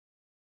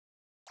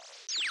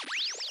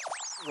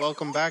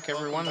Welcome back,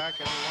 everyone.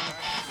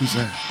 Who's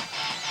that?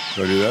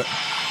 Do I do that?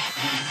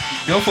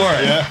 Go for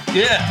it.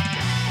 Yeah.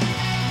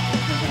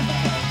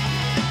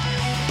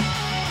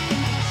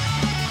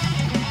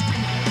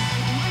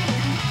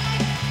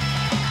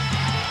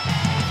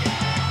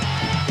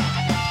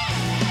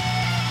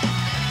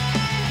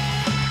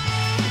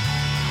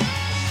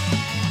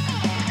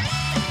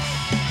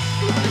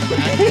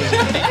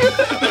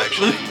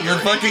 You're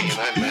fucking.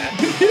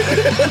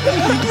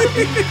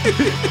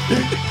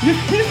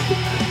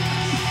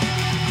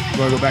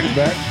 Want to go back to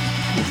back?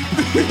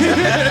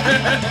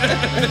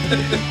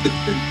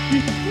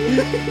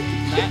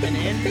 Matt and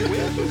Andy with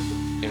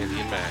Andy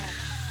and Matt.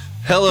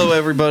 Hello,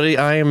 everybody.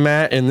 I am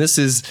Matt, and this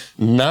is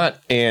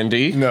not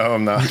Andy. No,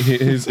 I'm not.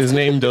 His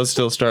name does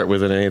still start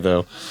with an A,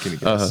 though. Can you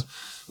guess?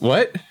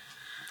 What?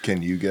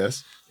 Can you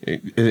guess?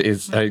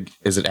 Is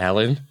it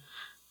Alan?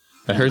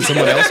 I heard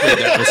someone else made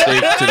that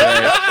mistake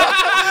today.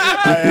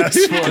 I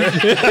asked for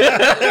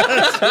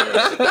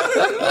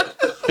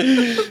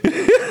it.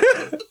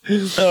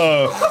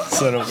 Oh,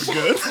 son of a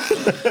gun.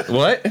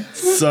 What?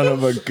 Son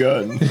of a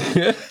gun.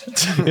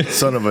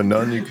 Son of a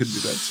nun, you could do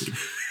that too.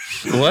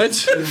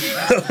 What?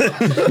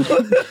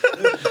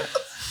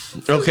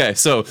 Okay,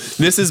 so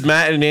this is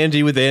Matt and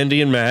Andy with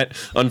Andy and Matt.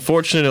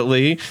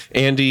 Unfortunately,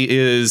 Andy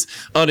is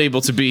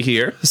unable to be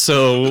here,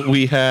 so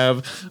we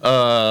have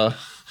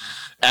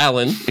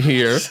Alan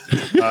here.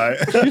 Hi.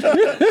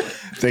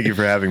 Thank you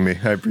for having me.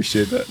 I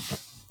appreciate that.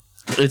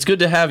 It's good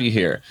to have you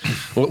here.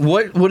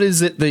 What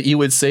is it that you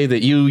would say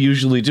that you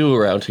usually do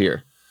around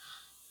here?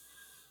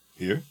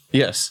 Here?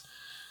 Yes.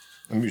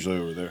 I'm usually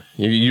over there.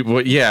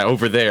 Yeah,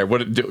 over there. I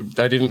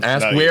didn't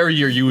ask Not where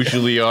you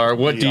usually are.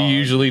 What do you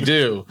usually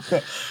do?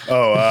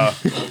 I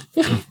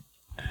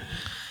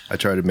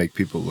try to make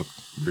people look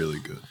really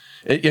good.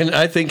 And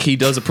I think he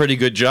does a pretty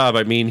good job.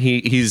 I mean,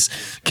 he's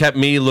kept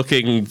me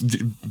looking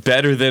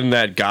better than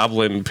that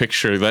goblin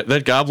picture.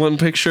 That goblin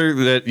picture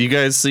that you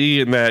guys see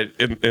in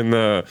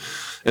the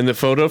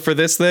photo for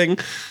this thing.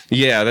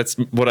 Yeah, that's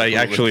what I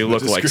actually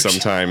look like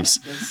sometimes.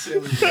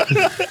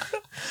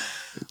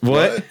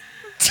 What?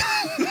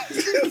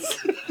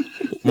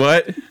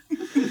 What?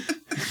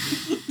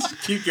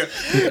 Keep going.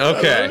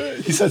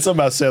 Okay. He said something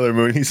about Sailor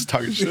Moon. He's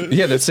talking shit.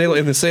 Yeah, the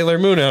Sailor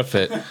Moon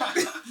outfit.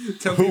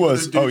 Who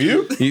was? Oh,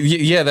 you?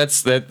 Yeah,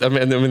 that's that. I'm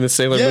in the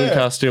Sailor Moon Yeah.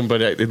 costume, but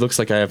it looks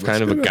like I have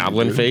kind of a good at you,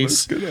 goblin dude.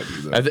 face. Looks good at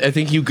you, though. I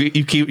think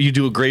you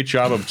do a great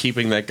job of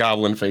keeping that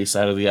goblin face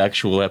out of the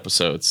actual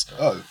episodes.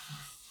 Oh.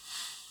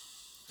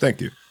 Thank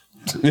you.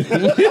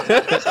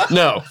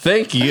 No,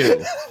 thank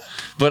you.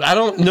 But I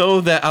don't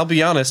know that. I'll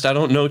be honest. I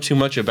don't know too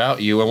much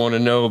about you. I want to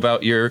know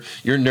about your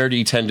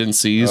nerdy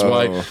tendencies.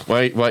 Oh.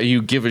 Why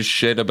you give a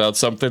shit about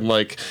something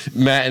like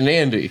Matt and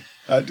Andy?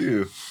 I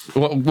do.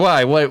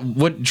 Why?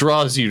 What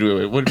draws you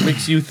to it? What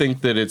makes you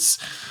think that it's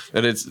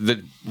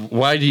that?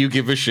 Why do you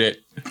give a shit?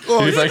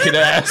 If I could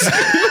ask.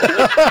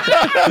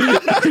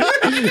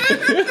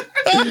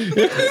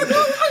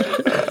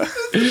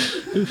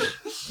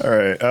 All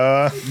right.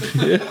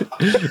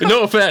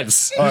 No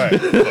offense. All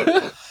right.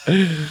 Look.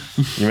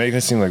 You're making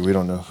it seem like we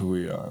don't know who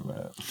we are,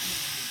 Matt.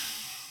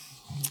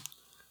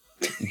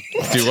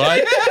 Do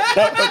I?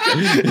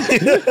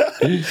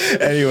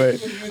 Anyway,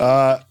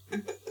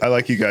 I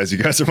like you guys. You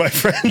guys are my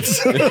friends.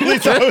 At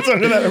least I was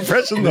under that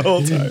impression the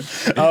whole time.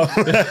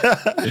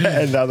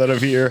 And now that I'm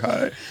here,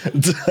 hi.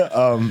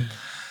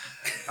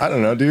 I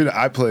don't know, dude.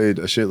 I played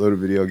a shitload of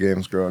video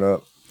games growing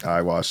up.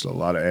 I watched a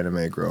lot of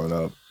anime growing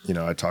up. You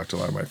know, I talked to a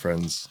lot of my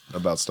friends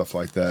about stuff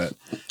like that.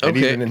 And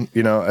Okay. even,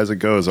 as it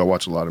goes, I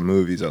watch a lot of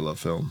movies. I love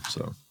film.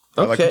 So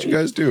I like what you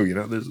guys do. You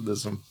know,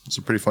 there's some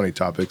pretty funny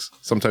topics.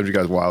 Sometimes you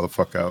guys wild the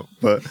fuck out.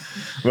 But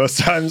most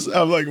times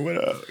I'm like,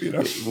 what,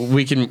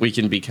 We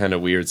can be kind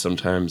of weird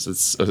sometimes.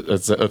 It's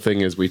a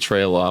thing as we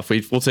trail off.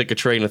 We'll take a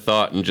train of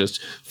thought and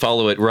just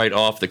follow it right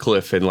off the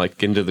cliff and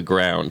like into the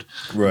ground.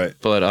 Right.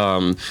 But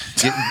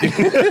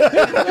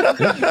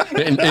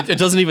it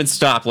doesn't even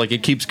stop. Like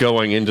it keeps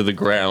going into the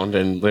ground,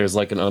 and there's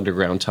like an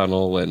underground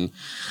tunnel. And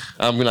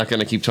I'm not going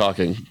to keep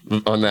talking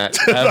on that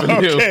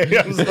avenue. Okay.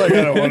 I was like,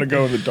 I don't want to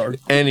go in the dark.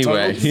 Anyway.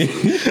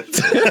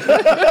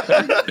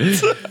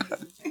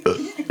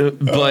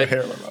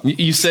 But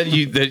you said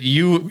that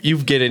you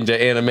get into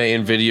anime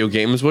and video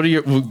games. What are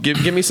your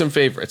give me some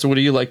favorites? What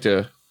do you like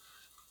to?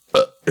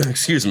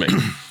 Excuse me.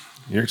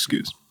 Your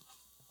excuse.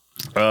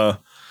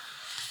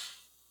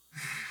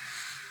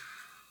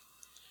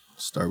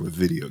 Start with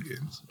video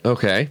games.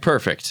 Okay,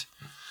 perfect.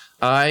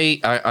 I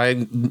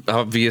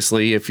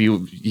obviously, if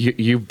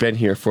you've been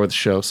here for the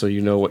show, so you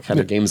know what kind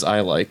of games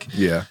I like.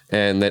 Yeah.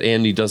 And that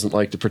Andy doesn't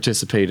like to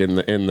participate in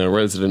the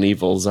Resident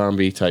Evil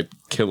zombie type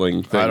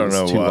killing things I don't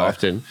know too why.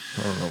 often.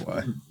 I don't know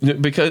why.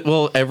 Because,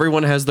 well,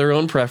 everyone has their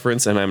own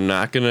preference, and I'm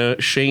not going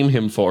to shame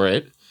him for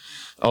it.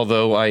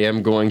 Although I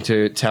am going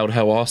to tout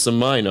how awesome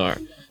mine are,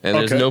 and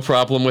there's Okay. no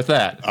problem with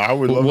that. I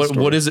would love a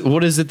story.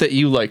 What is it that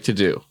you like to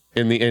do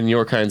in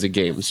your kinds of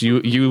games?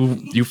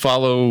 You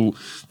follow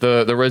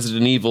the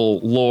Resident Evil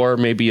lore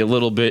maybe a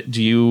little bit.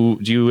 Do you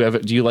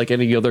like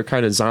any other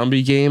kind of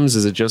zombie games?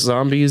 Is it just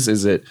zombies?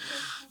 Is it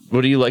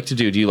What do you like to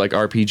do? Do you like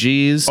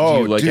RPGs? Do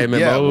you like MMOs?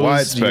 Yeah,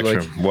 wide Do you like-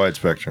 spectrum. Wide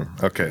spectrum.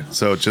 Okay,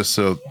 so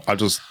I'll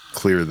just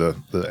clear the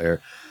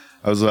air.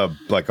 I was a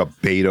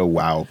beta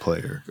WoW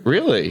player.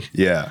 Really?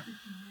 Yeah.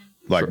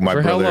 Like my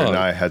for how brother and long?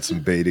 I had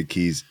some beta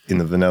keys in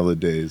the vanilla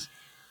days.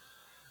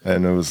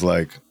 And it was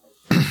like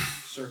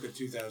Circa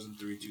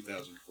 2003,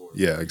 2004.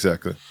 yeah,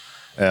 exactly.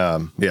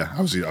 Yeah,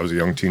 I was a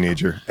young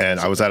teenager, and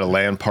I was at a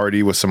LAN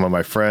party with some of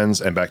my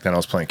friends. And back then, I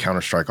was playing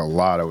Counter-Strike a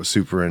lot. I was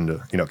super into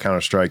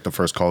Counter-Strike, the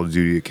first Call of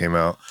Duty that came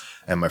out,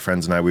 and my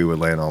friends and I, we would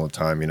LAN all the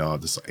time.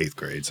 This is 7th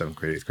grade,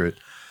 8th grade.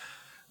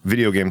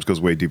 Video games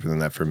goes way deeper than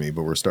that for me,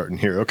 but we're starting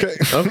here. Okay.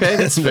 Okay,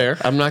 that's fair.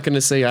 I'm not going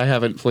to say I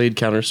haven't played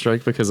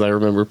Counter-Strike because I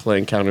remember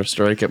playing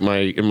Counter-Strike in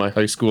my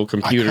high school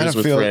computers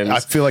with friends. I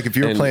feel like if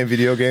you were and playing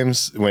video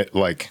games,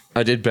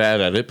 I did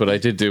bad at it, but I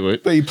did do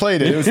it. but you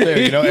played it. It was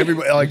there.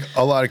 Everybody, like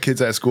a lot of kids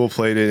at school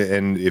played it,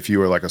 and if you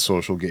were like a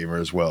social gamer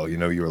as well, you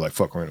were like,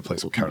 "Fuck, we're gonna play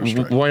some Counter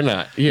Strike." Why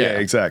not? Yeah,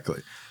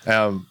 exactly.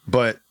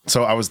 But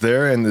so I was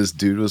there, and this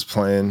dude was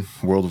playing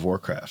World of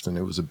Warcraft, and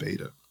it was a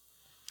beta.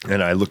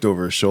 And I looked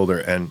over his shoulder,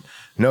 and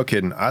no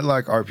kidding, I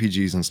like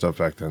RPGs and stuff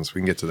back then, so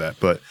we can get to that.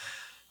 But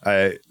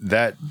at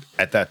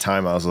that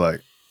time, I was like,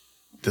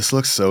 this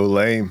looks so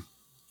lame.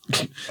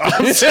 And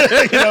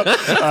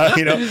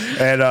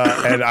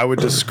I would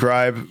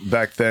describe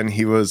back then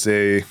he was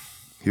a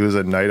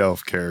night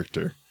elf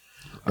character.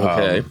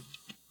 Okay.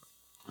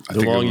 I The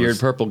think it long-eared was-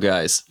 purple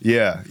guys.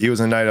 Yeah, he was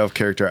a night elf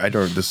character. I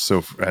don't this is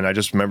so, and I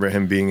just remember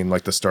him being in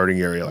like the starting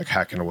area, like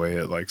hacking away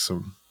at like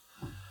some.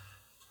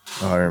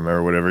 Oh, I don't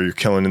remember whatever you're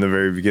killing in the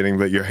very beginning,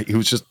 but he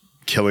was just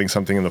killing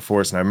something in the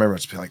forest, and I remember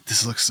just being like,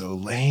 "This looks so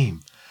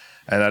lame,"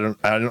 and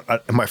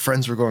my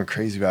friends were going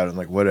crazy about it, and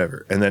like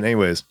whatever. And then,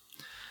 anyways,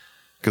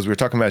 because we were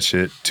talking about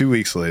shit, 2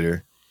 weeks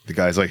later, the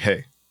guy's like,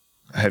 "Hey,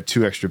 I have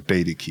 2 extra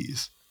beta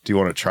keys. Do you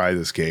want to try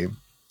this game?"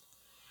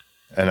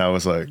 And I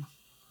was like,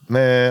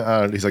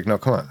 "Man," he's like, "No,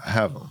 come on, I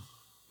have them.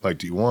 Like,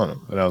 do you want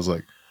them?" And I was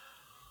like,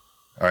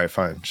 "All right,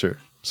 fine, sure."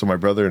 So my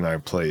brother and I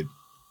played,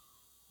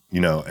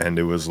 and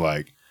it was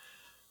like.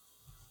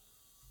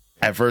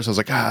 At first, I was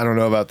like, I don't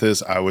know about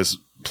this. I was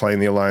playing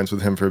the Alliance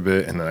with him for a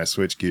bit, and then I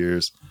switched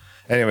gears.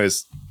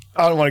 Anyways,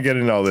 I don't want to get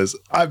into all this.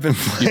 I've been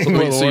playing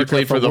World of So you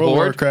played for the World of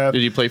Horde? Warcraft.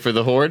 Did you play for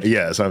the Horde?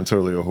 Yes, I'm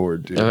totally a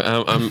Horde, dude.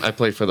 I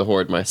played for the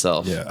Horde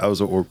myself. Yeah, I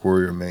was an Orc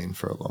Warrior main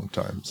for a long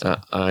time. So.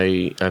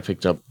 I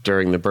picked up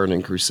during the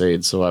Burning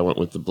Crusade, so I went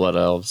with the Blood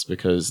Elves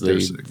because They're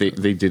sick,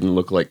 they didn't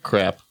look like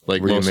crap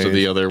like Were you a most of mage?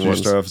 the other Did ones.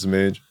 you start off as a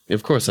mage?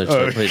 Of course, I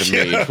played a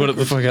yeah. mage. What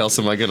the fuck else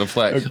am I gonna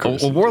play? Of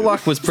course A you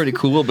warlock was pretty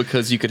cool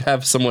because you could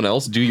have someone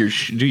else do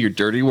your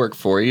dirty work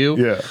for you.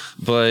 Yeah.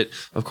 But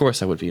of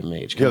course, I would be a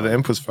mage. Yeah, Come the on.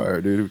 imp was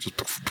fire, dude. It was just,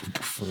 poof,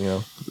 poof,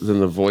 poof, Then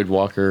the Void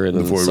Walker and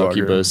then the Void Walker.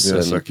 Succubus. Yeah,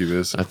 and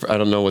Succubus. I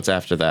don't know what's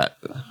after that.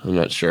 I'm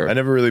not sure. I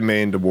never really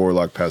mained a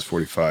warlock past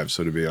 45,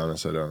 so to be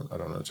honest, I don't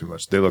know too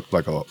much. They looked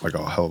like a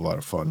hell of a lot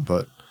of fun,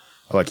 but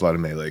I liked a lot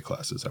of melee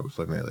classes. I would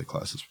play melee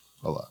classes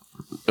a lot.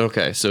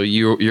 Okay, so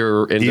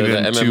you're into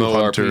Even the to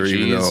Hunter,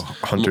 even though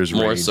MMORPGs Hunter's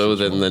more range so is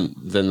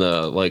than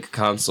the like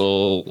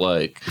console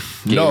like.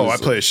 No, games.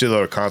 I play a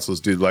shitload of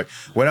consoles, dude. Like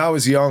when I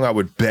was young, I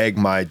would beg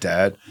my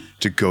dad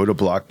to go to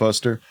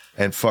Blockbuster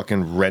and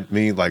fucking rent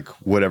me like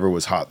whatever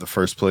was hot, the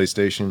first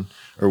PlayStation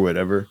or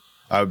whatever.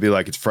 I would be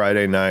like, it's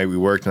Friday night, we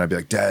worked, and I'd be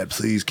like, Dad,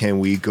 please, can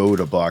we go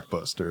to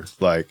Blockbuster?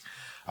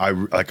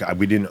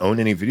 We didn't own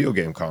any video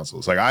game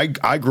consoles. Like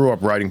I grew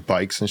up riding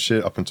bikes and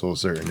shit up until a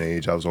certain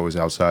age. I was always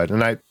outside,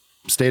 and I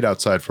stayed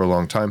outside for a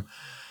long time.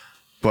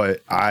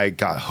 But I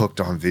got hooked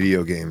on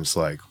video games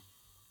like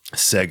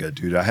Sega,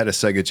 dude. I had a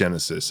Sega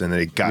Genesis, and then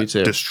it Me got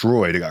too.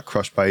 destroyed. It got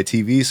crushed by a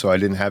TV, so I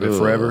didn't have it Ugh.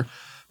 forever.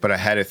 But I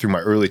had it through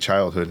my early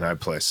childhood, and I'd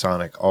play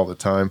Sonic all the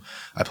time.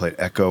 I played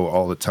Echo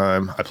all the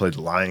time. I played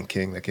Lion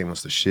King. That game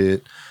was the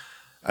shit.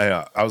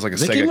 I was like a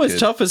The Sega game was kid.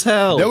 tough as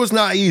hell. That was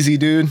not easy,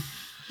 dude.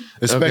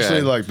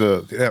 Especially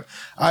Okay.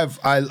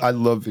 I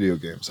love video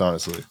games,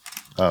 honestly.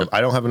 I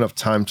don't have enough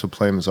time to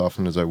play them as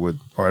often as I would,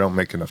 or I don't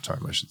make enough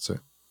time, I should say.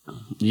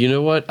 You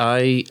know what?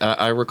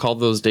 I recall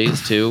those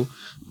days too.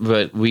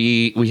 But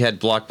we had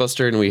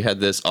Blockbuster and we had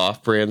this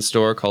off-brand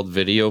store called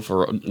Video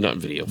for All.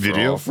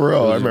 Video for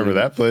All. I remember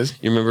that place.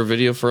 You remember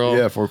Video for All?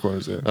 Yeah, Four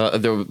Corners. Yeah.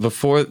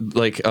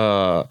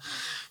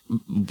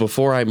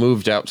 Before I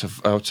moved out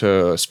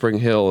to Spring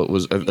Hill, it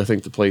was I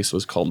think the place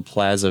was called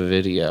Plaza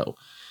Video,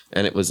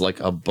 and it was like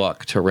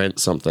 $1 to rent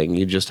something.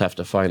 You just have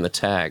to find the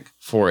tag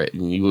for it,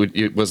 and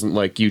it wasn't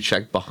like you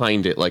checked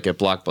behind it like at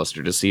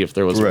Blockbuster to see if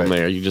there was Right. one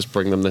there. You just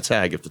bring them the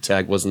tag. If the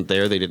tag wasn't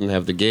there, they didn't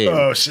have the game.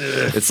 Oh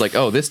shit! It's like,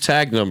 oh, this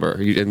tag number,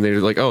 and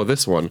they're like, oh,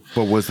 this one.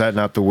 But was that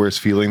not the worst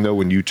feeling though,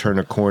 when you turn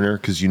a corner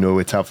because you know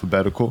it's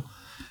alphabetical,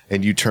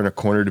 and you turn a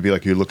corner to be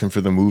like you're looking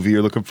for the movie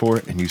you're looking for,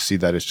 and you see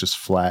that it's just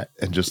flat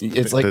and just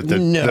It's like, the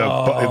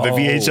no.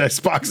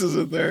 VHS box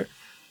isn't there.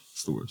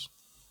 It's the worst.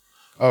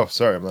 Oh,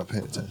 sorry, I'm not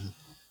paying attention.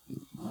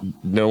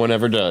 No one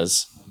ever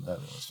does.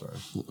 That's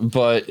fine.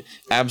 But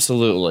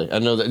absolutely, I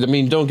know that. I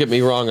mean, don't get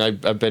me wrong.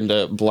 I've been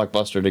to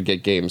Blockbuster to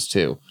get games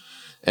too,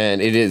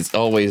 And it is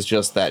always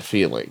just that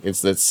feeling.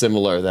 It's that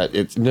similar that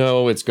it's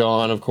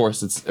gone. Of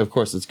course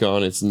it's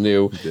gone. It's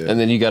new. Yeah. And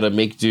then you got to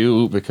make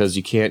do because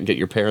you can't get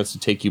your parents to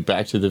take you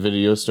back to the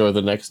video store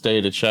the next day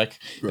to check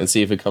and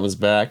see if it comes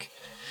back.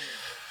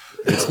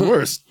 It's the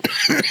worst.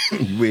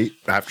 Wait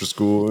after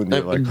school and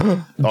you're like,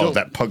 oh,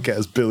 that punk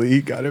ass Billy,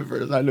 he got it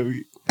first. I know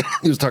he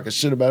was talking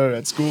shit about it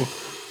at school.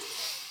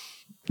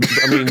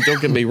 I mean,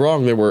 don't get me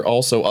wrong. There were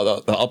also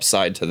the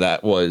upside to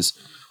that was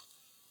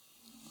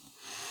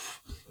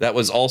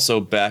also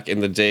back in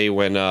the day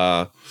when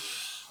a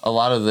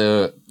lot of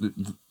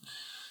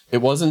it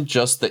wasn't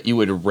just that you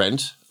would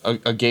rent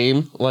a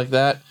game like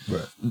that.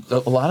 Right.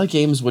 A lot of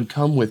games would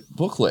come with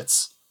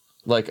booklets,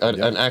 like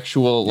an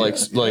actual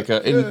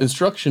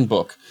instruction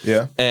book.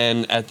 Yeah.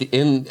 And at the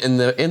in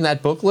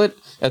that booklet,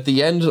 at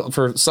the end,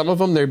 for some of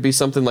them, there'd be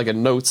something like a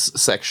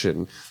notes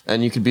section,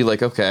 and you could be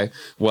like, okay,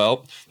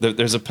 well,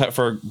 there's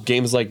for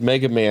games like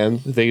Mega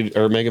Man,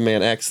 or Mega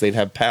Man X, they'd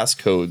have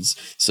passcodes,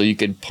 so you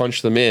could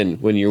punch them in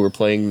when you were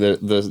playing the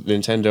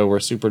Nintendo or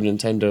Super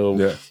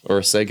Nintendo or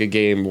a Sega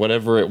game,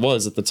 whatever it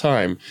was at the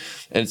time.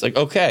 And it's like,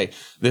 okay,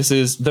 this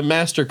is the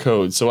master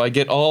code, so I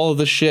get all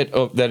the shit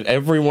that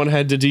everyone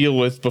had to deal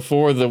with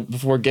before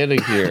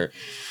getting here.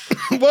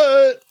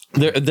 What?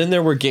 Then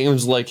there were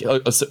games like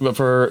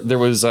there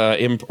was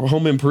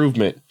Home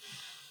Improvement.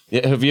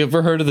 Yeah, have you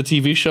ever heard of the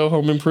TV show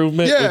Home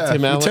Improvement? Yeah, with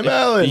Tim Allen. Tim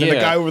Allen Yeah. and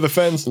the guy over the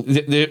fence.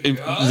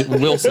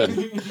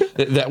 Wilson.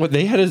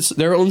 They had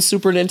their own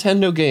Super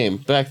Nintendo game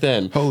back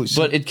then. Holy shit.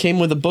 But it came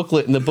with a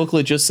booklet, and the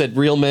booklet just said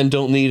 "Real men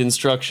don't need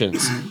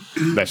instructions,"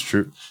 That's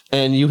true.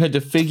 and you had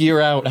to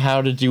figure out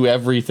how to do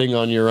everything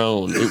on your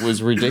own. It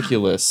was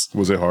ridiculous.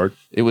 Was it hard?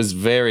 It was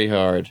very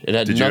hard. It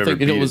had Did you ever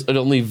nothing. beat It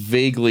only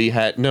vaguely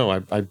had. No,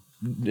 I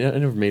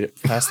never made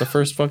it past the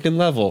first fucking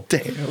level.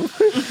 Damn.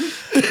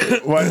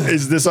 What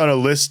is this on a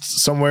list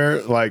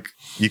somewhere? Like,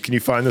 can you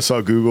find this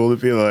on Google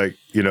to be like,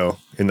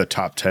 in the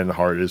top 10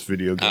 hardest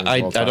video games? I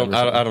of all time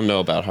or don't know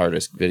about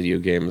hardest video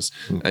games.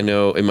 I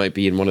know it might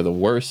be in one of the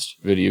worst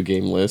video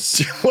game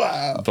lists, something?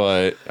 Wow.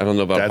 but I don't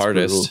know about That's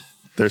hardest. brutal.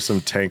 There's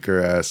some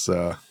tanker ass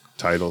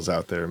titles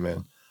out there,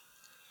 man.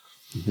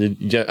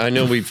 Yeah, I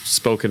know we've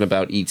spoken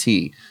about ET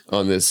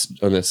on this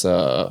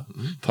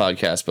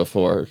podcast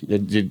before.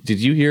 Did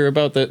you hear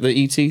about the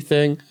ET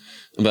thing?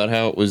 About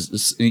how it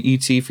was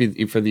ET for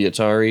the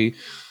Atari?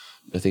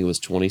 I think it was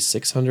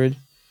 2600.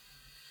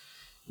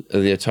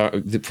 The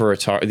ET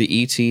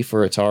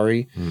for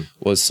Atari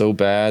was so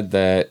bad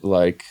that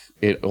like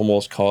it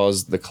almost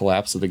caused the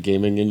collapse of the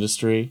gaming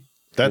industry.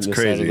 That's in this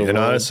side of crazy. the And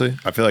world. honestly,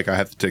 I feel like I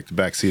have to take the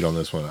back seat on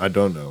this one. I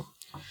don't know.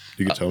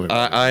 You can tell me.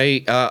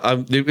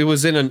 It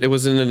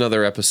was in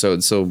another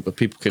episode, so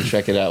people can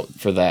check it out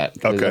for that.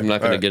 Okay, I'm not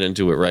going all right. to get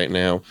into it right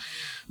now,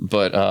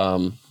 but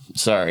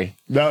sorry.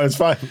 No, it's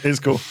fine. It's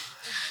cool.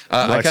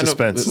 I kind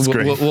suspense. It's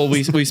great. Well,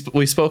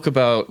 we spoke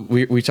about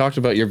we talked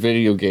about your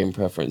video game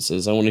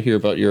preferences. I want to hear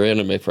about your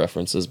anime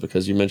preferences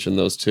because you mentioned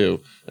those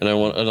too, and I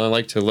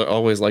like to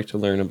always like to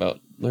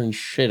learn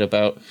shit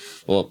about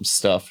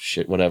stuff,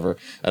 whatever.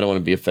 I don't want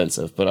to be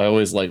offensive, but I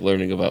always like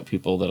learning about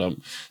people that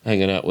I'm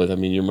hanging out with. I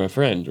mean, you're my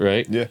friend,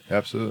 right? Yeah,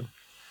 absolutely.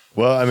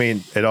 Well, I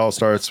mean, it all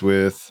starts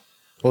with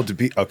to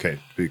be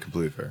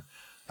completely fair.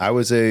 I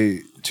was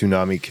a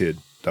Toonami kid.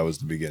 That was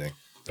the beginning.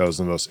 That was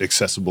the most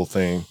accessible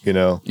thing,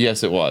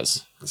 Yes, it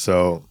was.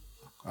 So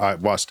I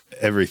watched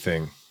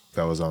everything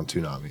that was on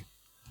Toonami.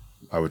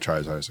 I would try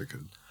as hard as I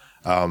could.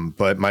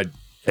 But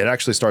it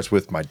actually starts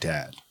with my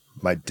dad.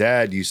 My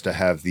dad used to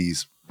have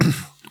these.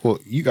 Well,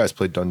 you guys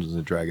played Dungeons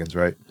and Dragons,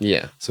 right?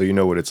 Yeah. So you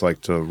know what it's like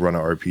to run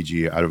an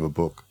RPG out of a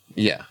book.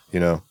 Yeah.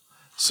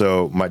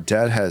 So my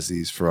dad has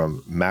these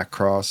from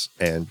Macross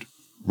and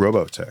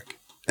Robotech.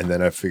 And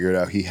then I figured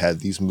out he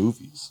had these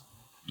movies.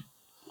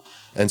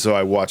 And so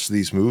I watched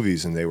these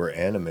movies and they were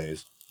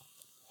animes.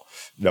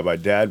 Now my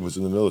dad was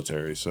in the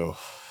military, so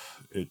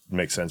it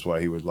makes sense why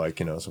he would like,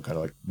 some kind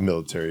of like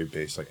military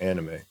based like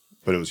anime.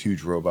 But it was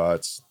huge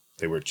robots.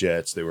 They were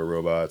jets, they were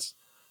robots.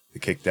 They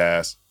kicked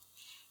ass.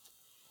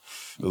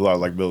 A lot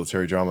of like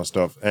military drama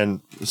stuff.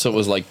 And So it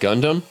was like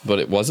Gundam, but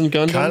it wasn't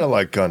Gundam? kind of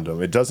like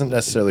Gundam. It doesn't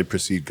necessarily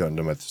precede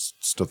Gundam. I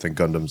still think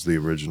Gundam's the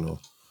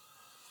original.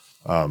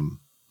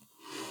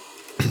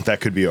 That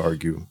could be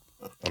argued,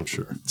 I'm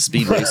sure.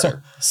 Speed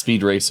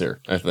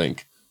Racer, I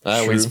think. I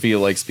always True. feel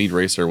like Speed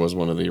Racer was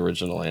one of the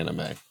original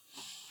anime.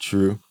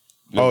 True.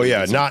 No, Oh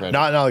yeah, it's not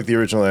incredible. like the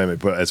original anime,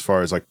 but as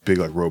far as like big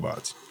like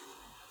robots.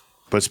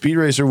 But Speed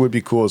Racer would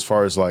be cool as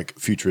far as like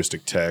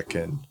futuristic tech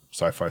and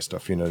sci-fi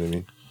stuff. You know what I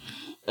mean?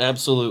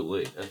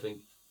 Absolutely. I think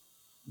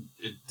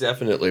it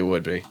definitely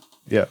would be.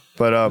 Yeah.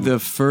 But The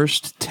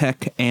first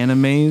tech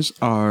animes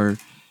are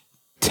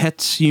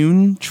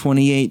Tetsun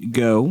 28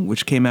 Go,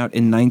 which came out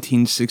in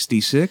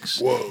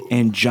 1966,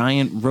 and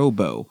Giant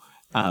Robo,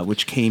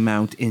 which came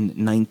out in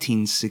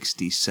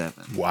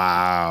 1967.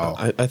 wow.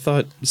 I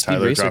thought Speed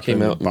Tyler Racer dropping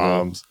came out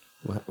bombs.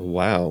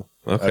 Wow.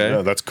 I don't know.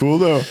 Okay. That's cool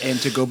though. And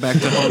to go back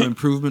to Home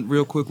Improvement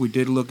real quick, we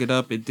did look it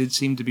up. It did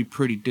seem to be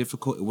pretty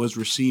difficult. It was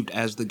received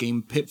as the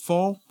game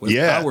Pitfall with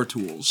power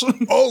tools.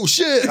 Oh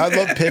shit! I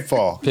love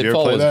Pitfall. Did you ever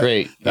Pitfall play was that?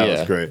 great. That Yeah.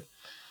 was great.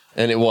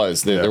 And it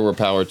was. Yeah. There were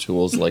power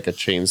tools like a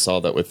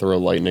chainsaw that would throw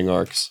lightning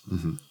arcs.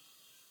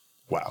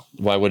 Wow.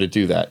 Why would it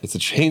do that? It's a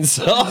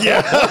chainsaw.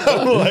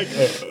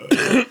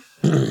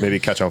 Maybe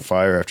catch on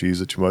fire after you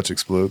use it too much,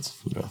 explodes.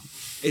 You know.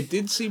 It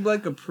did seem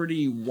like a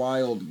pretty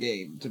wild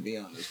game, to be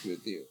honest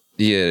with you.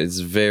 Yeah,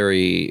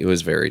 it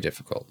was very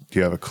difficult. Do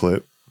you have a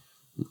clip?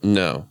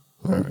 No.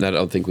 I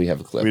don't think we have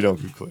a clip. We don't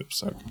do clips.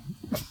 Sorry.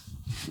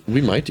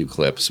 We might do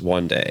clips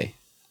one day.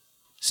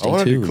 Stay I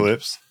want to do tuned.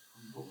 clips.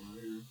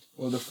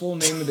 Well, the full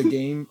name of the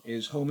game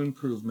is Home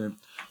Improvement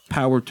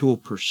Power Tool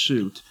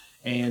Pursuit.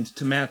 And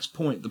to Matt's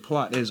point, the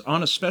plot is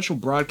on a special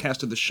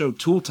broadcast of the show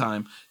Tool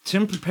Time,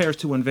 Tim prepares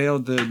to unveil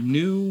the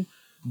new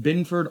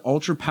Binford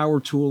Ultra Power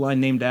Tool line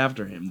named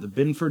after him, the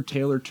Binford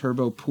Taylor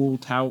Turbo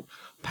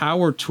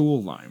Power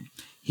Tool line.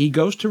 He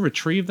goes to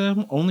retrieve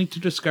them, only to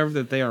discover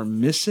that they are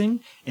missing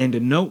and a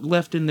note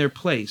left in their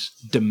place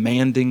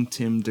demanding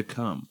Tim to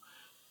come.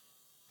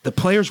 The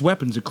player's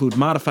weapons include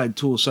modified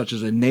tools such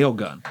as a nail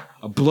gun,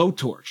 a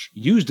blowtorch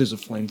used as a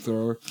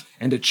flamethrower,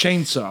 and a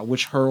chainsaw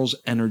which hurls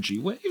energy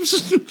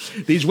waves.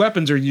 These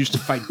weapons are used to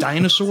fight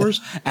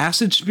dinosaurs,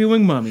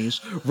 acid-spewing mummies,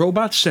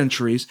 robot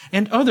sentries,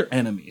 and other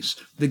enemies.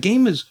 The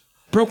game is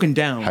broken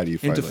down How do you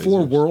fight into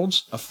 4 lasers?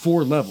 worlds of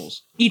 4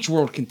 levels, each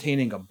world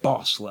containing a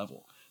boss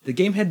level. The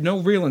game had no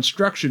real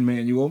instruction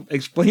manual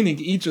explaining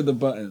each of the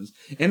buttons.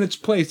 In its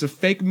place, a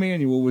fake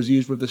manual was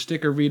used with a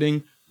sticker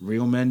reading,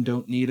 "Real men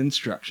don't need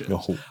instructions."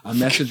 No. A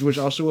message which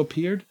also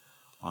appeared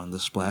on the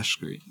splash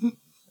screen.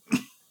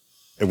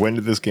 And when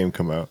did this game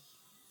come out?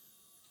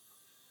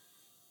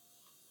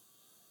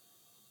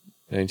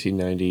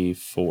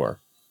 1994.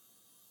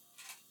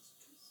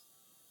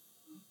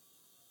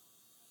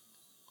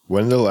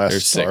 When did the last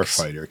There's 6.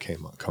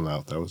 Starfighter come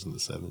out? That was in the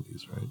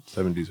 70s, right?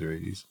 70s or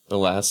 80s. The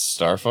last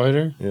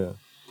Starfighter? Yeah.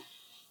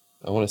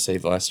 I want to say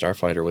the last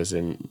Starfighter was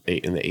in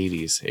the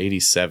 80s,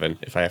 87,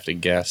 if I have to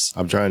guess.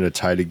 I'm trying to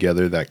tie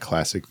together that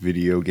classic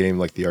video game,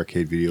 like the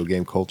arcade video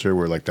game culture,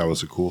 where like that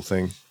was a cool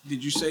thing.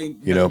 Did you say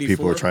You know,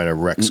 people were trying to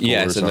wreck scores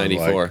Yeah, it's in on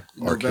 94.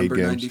 like arcade November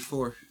games.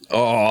 94.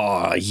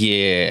 Oh,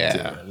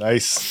 yeah.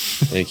 Nice.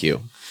 Thank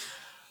you.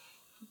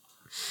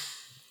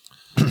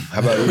 How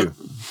about you?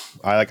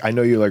 I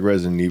know you like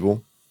Resident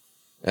Evil.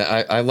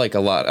 I like a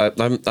lot.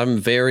 I'm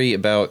very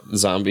about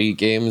zombie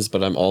games,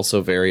 but I'm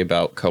also very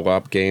about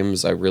co-op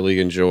games. I really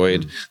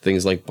enjoyed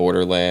things like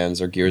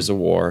Borderlands or Gears of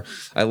War.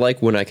 I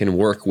like when I can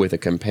work with a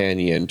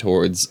companion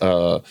towards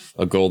a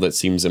goal that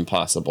seems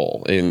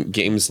impossible. In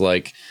games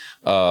like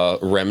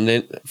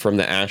Remnant from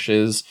the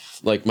Ashes,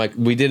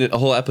 we did a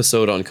whole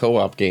episode on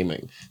co-op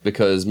gaming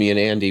because me and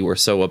Andy were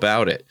so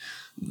about it.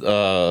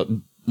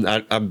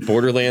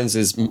 Borderlands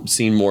is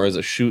seen more as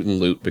a shoot and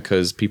loot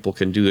because people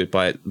can do it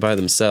by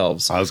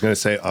themselves. I was gonna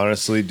say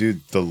honestly,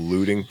 dude, the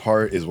looting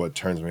part is what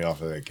turns me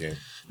off of that game.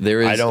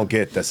 I I don't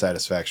get the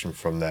satisfaction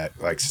from that,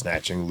 like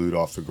snatching loot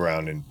off the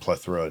ground and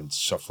plethora and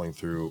shuffling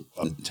through.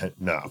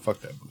 Nah,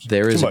 fuck that.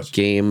 There Too is a much.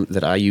 game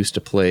that I used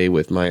to play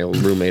with my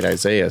roommate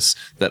Isaiah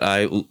that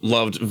I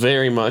loved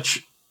very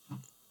much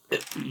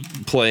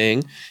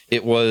playing.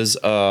 It was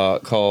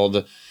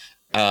called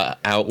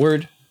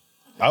Outward.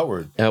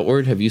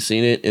 Outward. Have you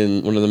seen it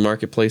in one of the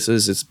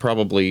marketplaces? It's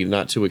probably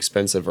not too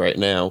expensive right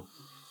now.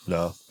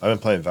 No, I've been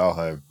playing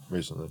Valheim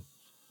recently.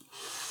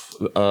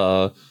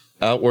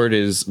 Outward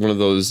is one of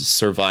those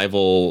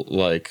survival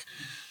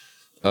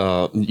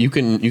you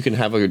can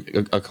have a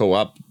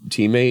co-op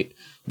teammate,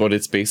 but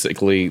it's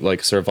basically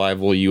like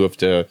survival. You have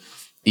to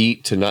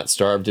eat to not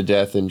starve to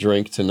death and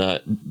drink to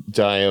not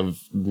die of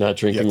not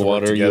drinking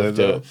water. You have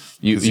to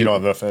you don't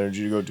have enough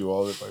energy to go do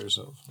all of it by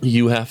yourself.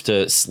 You have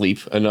to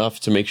sleep enough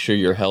to make sure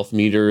your health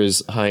meter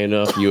is high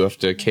enough. You have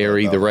to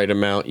carry the right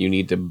amount. You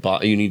need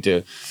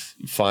to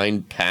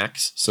find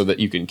packs so that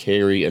you can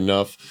carry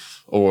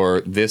enough,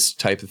 or this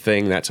type of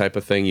thing, that type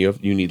of thing. You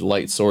need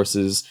light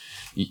sources.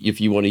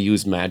 If you want to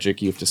use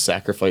magic, you have to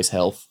sacrifice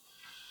health.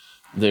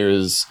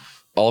 There's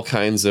all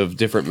kinds of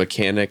different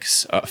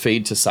mechanics.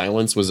 Fade to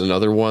Silence was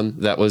another one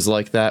that was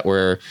like that,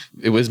 where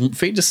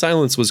Fade to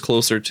Silence was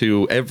closer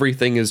to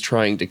everything is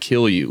trying to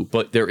kill you,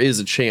 but there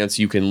is a chance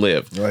you can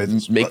live. Right.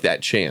 Make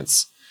that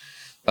chance.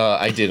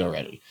 I did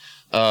already.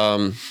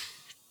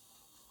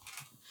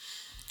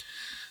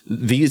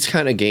 These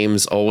kind of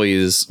games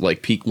always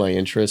pique my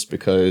interest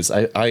because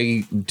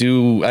I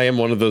am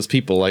one of those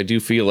people. I do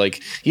feel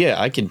like,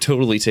 yeah, I can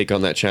totally take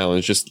on that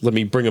challenge. Just let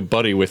me bring a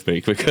buddy with me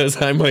because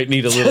I might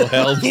need a little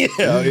help.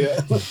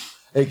 Yeah.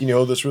 Hey, can you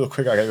hold this real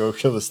quick? I gotta go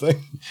kill this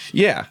thing.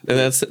 Yeah, and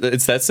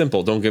it's that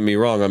simple. Don't get me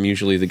wrong. I'm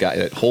usually the guy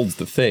that holds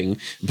the thing,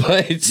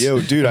 but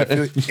Yo, dude, I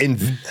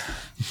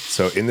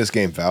feel in this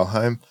game,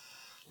 Valheim,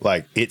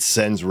 it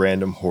sends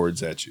random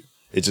hordes at you.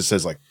 It just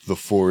says the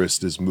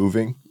forest is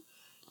moving.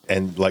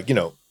 And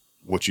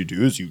what you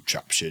do is you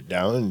chop shit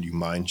down and you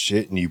mine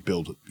shit and you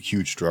build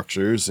huge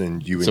structures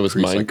and you So it's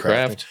increase, like,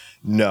 Minecraft? crafting.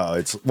 No,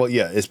 it's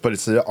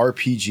it's an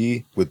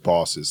RPG with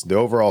bosses. The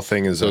overall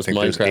thing is So I it's think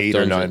there's Minecraft 8 or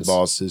 9 dungeons.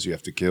 bosses you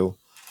have to kill.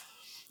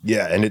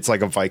 Yeah, and it's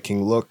like a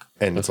Viking look,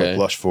 and it's Okay. like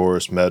lush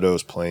forest,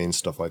 meadows, plains,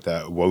 stuff like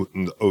that.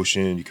 In the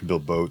ocean, you can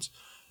build boats.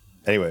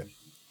 Anyway,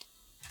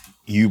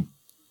 you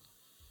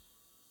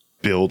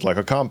build like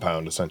a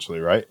compound essentially,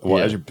 right? Well,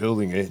 Yeah. as you're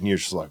building it, and you're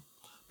just like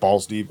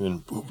balls deep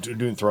and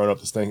boom, throwing up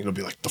this thing, it'll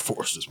be like the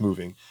forest is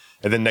moving,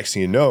 and then next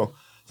thing you know,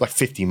 it's like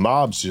 50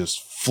 mobs just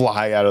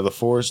fly out of the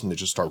forest and they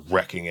just start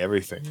wrecking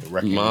everything. They're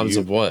wrecking Mobs you.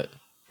 of what?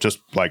 Just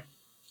like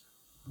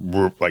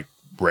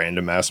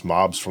random ass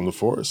mobs from the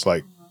forest,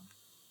 like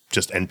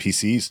just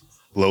NPCs,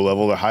 low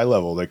level to high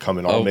level. They come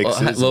in all mixes,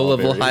 and low all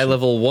level, high variations.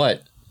 level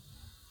what?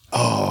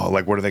 Oh,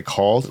 like what are they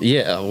called?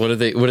 Yeah, what do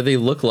they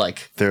look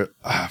like? They're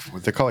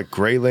called like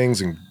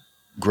greylings and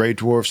gray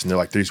dwarfs, and they're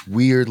like these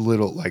weird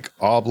little like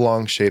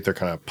oblong shape. They're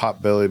kind of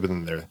pot belly, but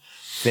then they're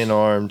thin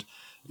armed,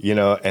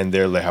 and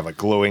they have like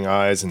glowing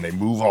eyes, and they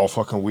move all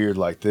fucking weird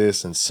like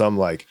this. And some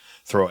like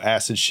throw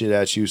acid shit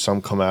at you.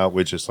 Some come out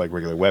with just like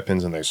regular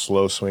weapons, and they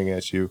slow swing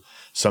at you.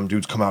 Some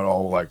dudes come out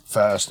all like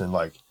fast and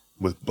like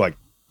with like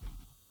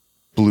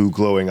blue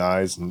glowing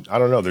eyes, and I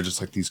don't know. They're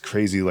just like these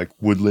crazy like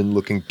woodland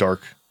looking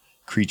dark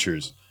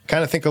creatures.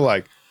 Kind of think of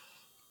like,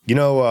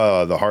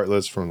 the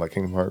Heartless from like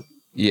Kingdom Hearts.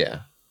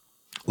 Yeah.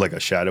 Like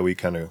a shadowy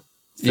kind of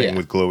thing Yeah.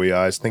 with glowy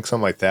eyes. Think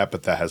something like that,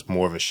 but that has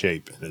more of a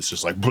shape. And it's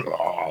just like,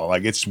 blah,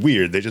 like it's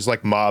weird. They just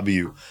like mob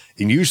you,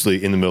 and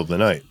usually in the middle of the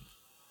night.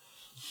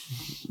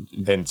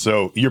 And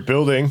so you're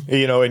building,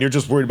 and you're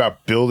just worried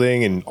about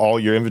building, and all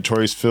your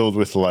inventory is filled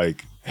with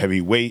like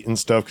heavy weight and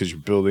stuff because you're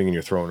building and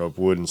you're throwing up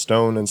wood and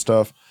stone and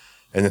stuff.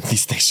 And then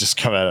these things just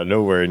come out of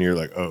nowhere, and you're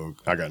like, oh,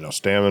 I got no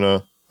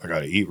stamina. I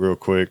got to eat real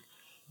quick.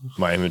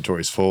 My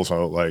inventory's full,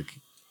 so like,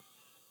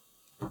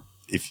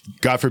 if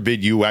God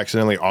forbid you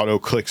accidentally auto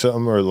click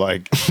something or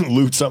like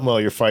loot something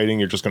while you're fighting,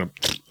 you're just gonna,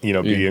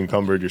 be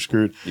encumbered. You're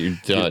screwed. You're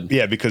done.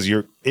 Yeah, because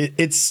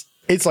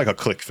it's like a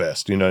click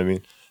fest. You know what I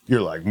mean?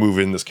 You're like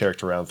moving this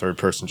character around third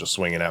person, just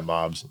swinging at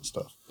mobs and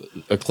stuff.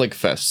 A click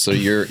fest. So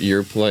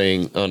you're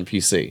playing on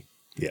PC.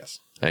 Yes.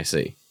 I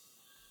see.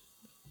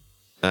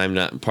 I'm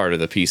not part of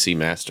the PC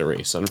master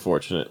race,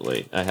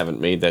 unfortunately. I haven't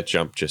made that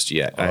jump just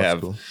yet. I that's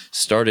have cool.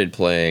 started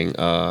playing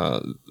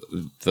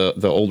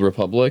the Old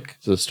Republic,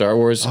 the Star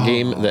Wars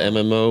game, the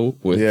MMO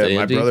with Yeah, Andy.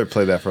 my brother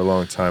played that for a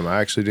long time. I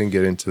actually didn't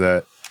get into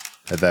that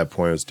at that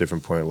point. It was a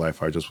different point in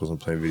life. I just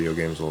wasn't playing video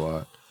games a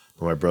lot.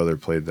 But my brother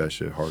played that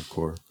shit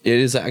hardcore. It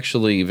is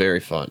actually very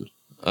fun.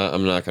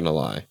 I'm not gonna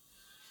lie.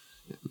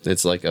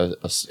 It's like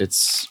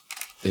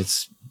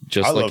it's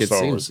just I like love it Star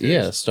seems. Wars games.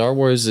 Yeah, Star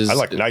Wars is. I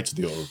like Knights of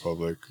the Old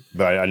Republic,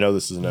 but I know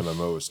this is an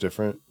MMO. It's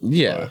different.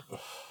 Yeah.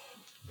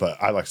 But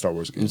I like Star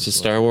Wars games. It's a as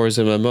well. Star Wars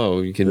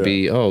MMO. You can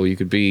Yeah. you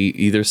could be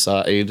either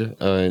side,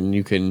 and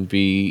you can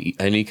be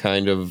any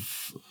kind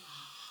of.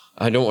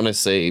 I don't want to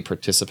say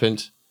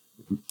participant,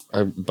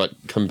 but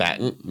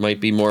combatant might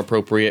be more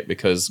appropriate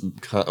because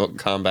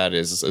combat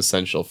is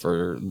essential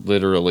for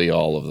literally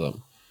all of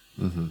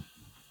them.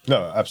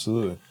 No,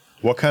 absolutely.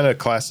 What kind of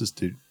classes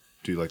do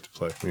you like to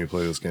play when you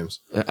play those games?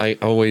 I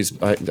always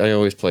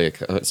play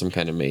some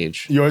kind of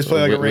mage. You always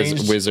play like a wiz-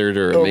 ranged- wizard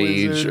or a Oh,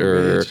 mage wizard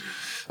or mage.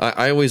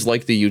 I always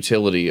like the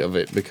utility of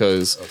it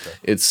because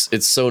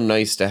it's so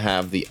nice to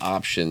have the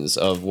options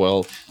of,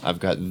 well, I've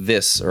got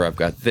this or I've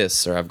got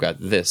this or I've got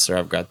this or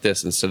I've got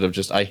this instead of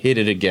just I hit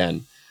it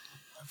again.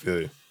 I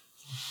feel you.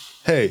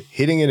 Hey,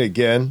 hitting it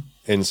again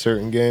in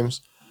certain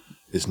games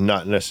is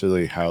not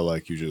necessarily how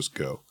like you just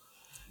go.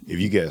 If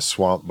you get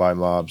swamped by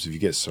mobs, if you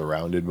get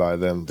surrounded by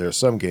them, there are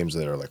some games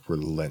that are like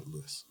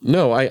relentless.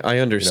 No, I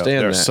understand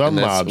there are that. some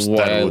and that's mobs why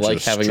that I will like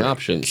just having straight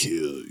options. kill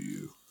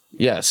you.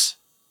 Yes.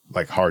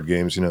 Like hard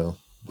games,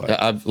 Like,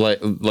 I've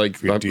like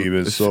Your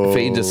Demon's Soul.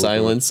 Fade to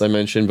Silence I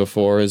mentioned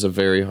before is a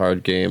very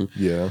hard game.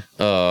 yeah.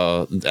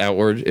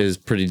 Outward is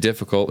pretty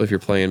difficult if you're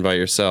playing by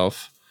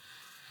yourself.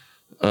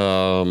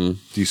 Do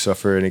you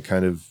suffer any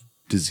kind of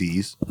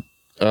disease?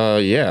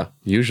 Yeah,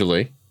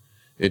 usually.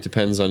 It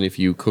depends on if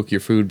you cook your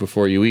food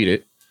before you eat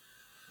it.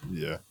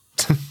 Yeah.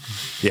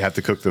 You have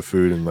to cook the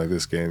food in like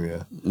this game,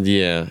 yeah.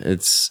 Yeah,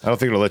 it's I don't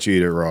think it'll let you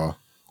eat it raw.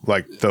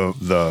 Like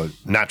the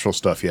natural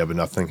stuff, yeah, but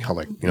nothing how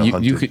like you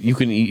hunted.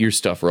 can eat your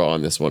stuff raw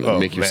on this one and Oh,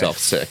 make man. yourself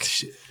sick.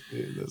 Shit,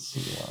 dude, that's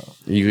wild.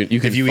 You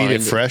can If you eat it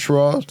find- fresh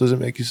raw, does it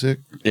make you sick?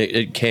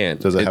 It can.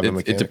 Does it have a it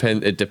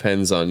mechanic? It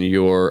depends on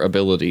your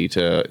ability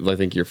to. I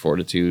think your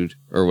fortitude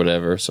or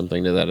whatever,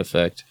 something to that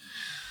effect.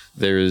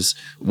 There's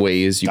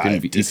ways you can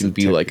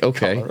be like,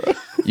 okay,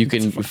 you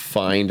can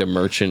find a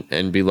merchant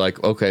and be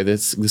like, okay,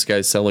 this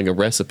guy's selling a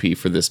recipe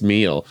for this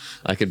meal.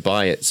 I could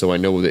buy it so I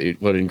know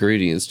what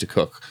ingredients to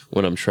cook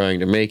when I'm trying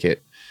to make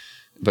it.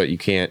 But you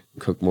can't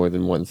cook more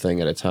than one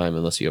thing at a time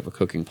unless you have a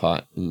cooking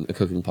pot, and a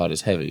cooking pot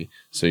is heavy,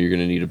 so you're going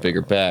to need a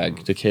bigger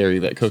bag to carry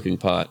that cooking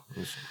pot.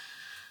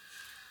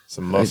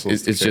 Some muscles.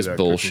 It's to just carry that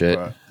cooking bullshit.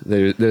 pot.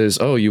 There's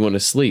you want to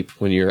sleep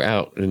when you're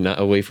out and not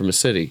away from a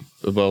city.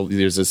 Well,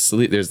 there's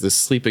this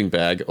sleeping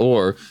bag,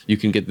 or you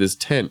can get this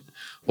tent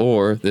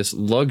or this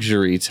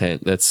luxury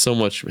tent that's so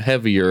much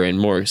heavier and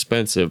more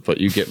expensive, but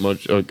you get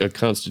a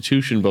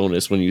constitution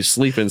bonus when you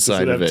sleep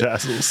inside of it.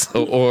 Tassels.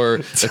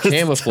 Or a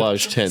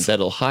camouflage tent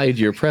that'll hide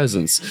your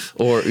presence,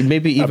 or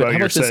maybe even about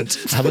your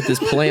how about this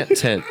plant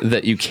tent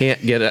that you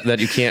can't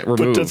remove?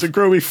 But does it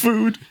grow me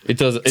food? It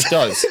does. It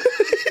does.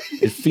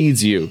 It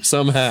feeds you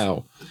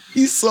somehow.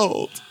 He's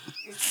sold.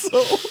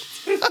 Sold.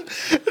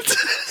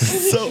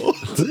 Sold.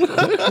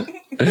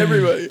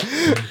 Everybody.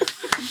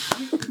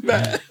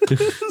 Matt.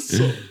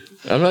 Sold.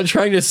 I'm not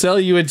trying to sell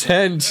you a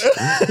tent.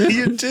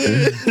 You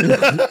did.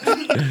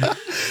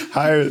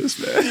 Hire this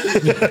man.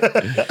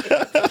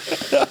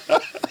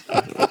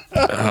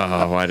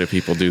 Oh, why do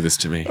people do this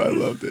to me? I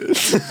loved it.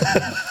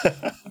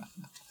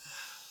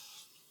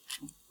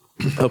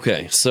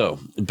 Okay, so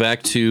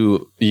back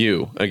to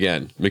you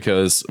again,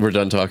 because we're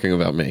done talking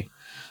about me.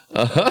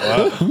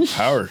 Wow.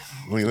 Howard,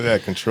 look at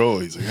that control.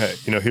 He's like, hey,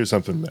 here's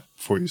something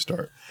before you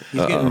start. He's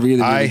getting really,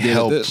 really I good at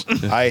help. this.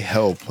 I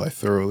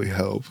thoroughly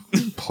help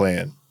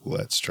plan.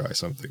 Let's try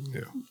something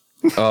new.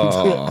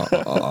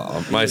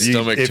 Oh, my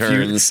stomach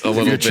turns a If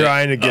little you're bit.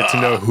 trying to get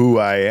to know who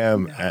I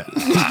am,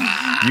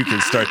 you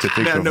can start to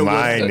think of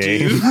my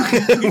name.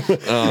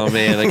 Oh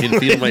man, I can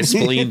feel my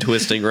spleen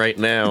twisting right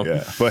now.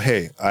 Yeah, but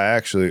hey, I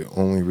actually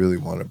only really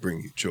want to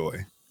bring you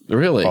joy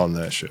Really, on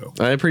that show.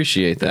 I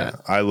appreciate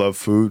that. I love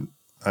food.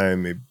 I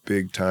am a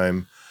big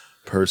time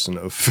person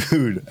of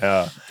food.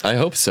 I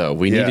hope so.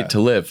 We need Yeah. it to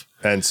live.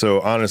 And so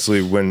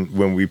honestly,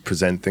 when we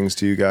present things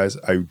to you guys,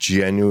 I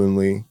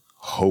genuinely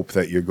hope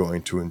that you're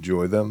going to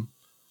enjoy them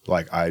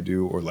like I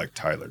do or like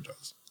Tyler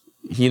does.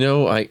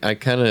 I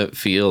kind of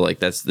feel like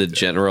that's the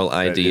general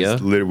idea.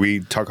 We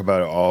talk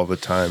about it all the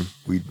time.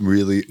 We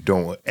really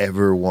don't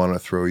ever want to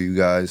throw you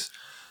guys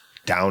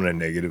down a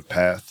negative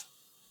path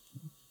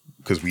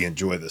because we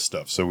enjoy this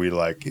stuff. So we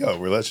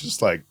let's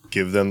just like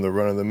give them the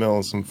run of the mill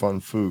and some fun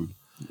food.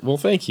 Well,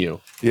 thank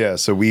you. Yeah.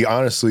 So we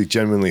honestly,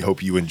 genuinely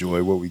hope you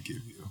enjoy what we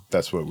give you.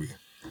 That's what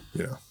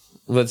Well,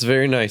 that's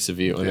very nice of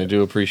you, and I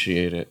do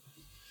appreciate it.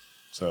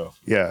 So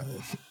yeah.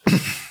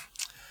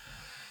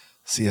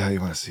 See how you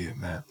want to see it,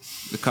 Matt.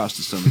 The cost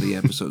of some of the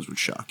episodes would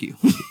shock you.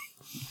 I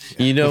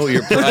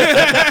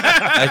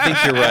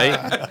think you're right,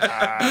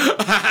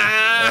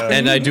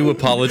 and I do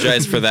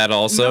apologize for that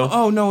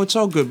also. No, it's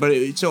all good.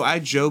 But so I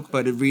joke,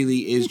 but it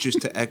really is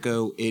just to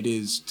echo. It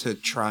is to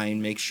try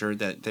and make sure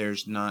that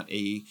there's not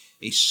a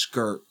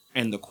skirt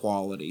in the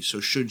quality.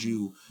 So should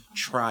you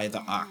try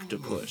the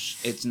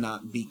octopus, it's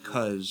not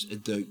because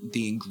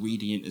the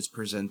ingredient is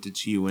presented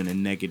to you in a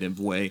negative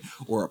way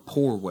or a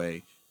poor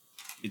way.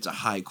 It's a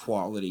high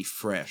quality,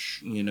 fresh.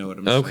 You know what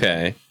I'm saying?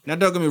 Okay. Now,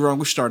 don't get me wrong.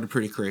 We started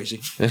pretty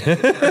crazy.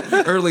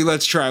 Early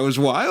Let's Try was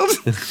wild.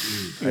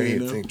 I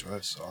didn't think to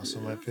have sauce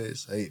on my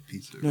face. I ate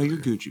pizza. No, you're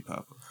Gucci,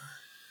 Papa.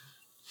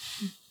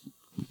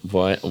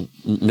 What?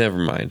 Never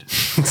mind.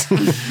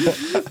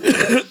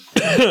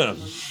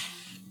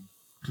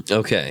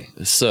 Okay,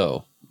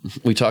 so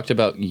we talked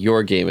about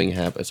your gaming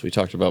habits. We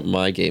talked about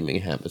my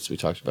gaming habits. We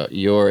talked about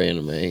your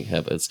anime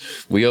habits.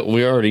 We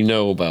already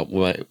know about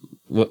what.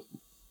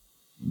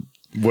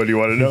 What do you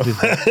want to know?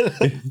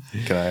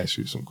 Can I ask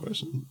you some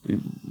questions?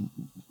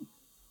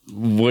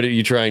 What are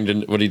you trying to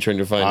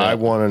find out? I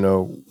want to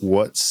know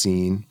what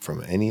scene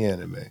from any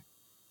anime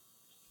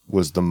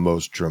was the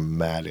most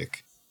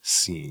dramatic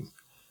scene.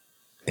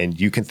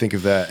 And you can think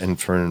of that in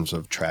terms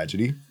of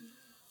tragedy,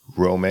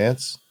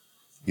 romance,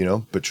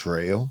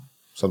 betrayal,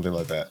 something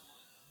like that.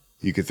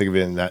 You can think of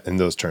it in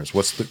those terms.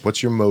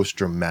 What's your most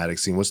dramatic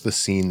scene? What's the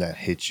scene that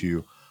hits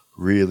you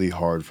really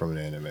hard from an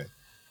anime?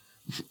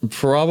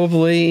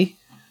 Probably.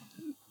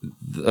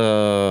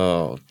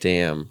 Oh,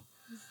 damn.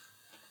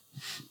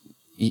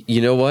 You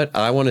know what?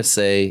 I want to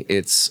say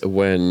it's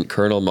when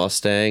Colonel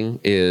Mustang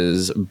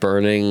is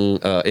burning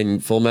in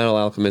Full Metal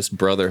Alchemist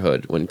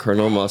Brotherhood, when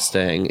Colonel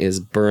Mustang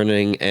is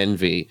burning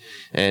Envy,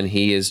 and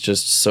he is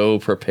just so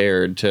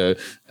prepared to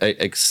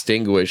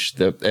extinguish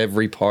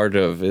every part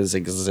of his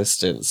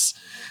existence,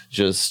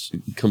 just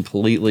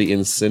completely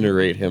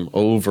incinerate him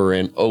over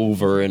and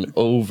over and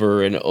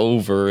over and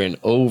over and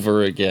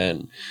over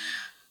again.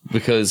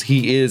 Because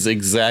he is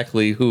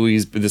exactly who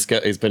this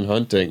guy has been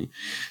hunting,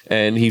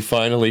 and he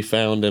finally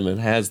found him and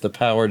has the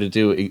power to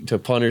do it, to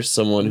punish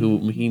someone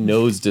who he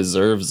knows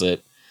deserves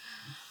it.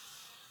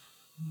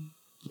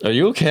 Are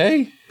you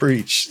okay?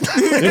 Preach.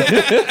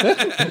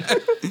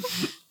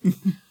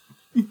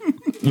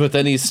 But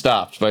then he's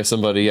stopped by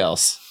somebody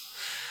else.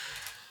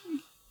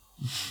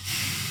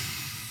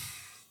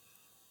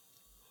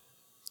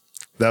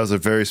 That was a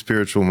very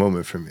spiritual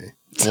moment for me.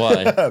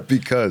 Why?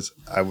 Because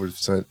I would have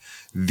said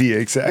the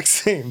exact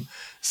same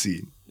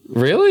scene.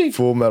 Really?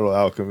 Full Metal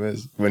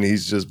Alchemist, when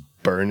he's just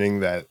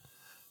burning the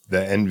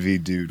Envy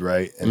dude,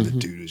 right? And the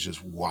dude is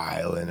just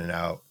wilding and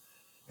out.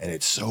 And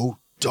it's so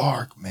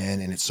dark,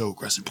 man, and it's so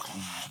aggressive.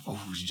 Oh,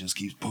 he just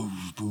keeps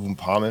boom, boom,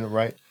 palming,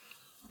 right?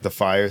 the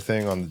fire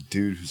thing on the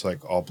dude who's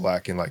like all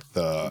black in like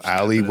the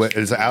alley.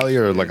 Is it alley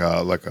or like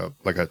a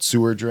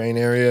sewer drain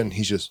area? And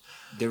he's just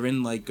They're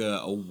in like a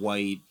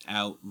white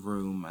out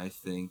room, I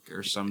think,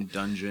 or some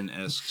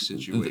dungeon-esque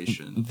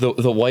situation.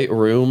 The White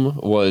Room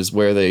was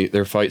where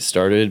their fight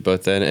started,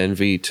 but then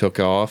Envy took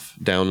off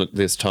down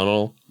this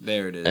tunnel.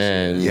 There it is.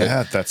 And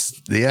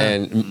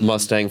and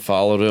Mustang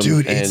followed him,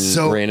 dude, and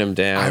ran him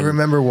down. I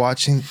remember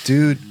watching,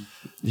 dude.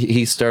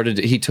 He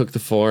took the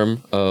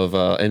form of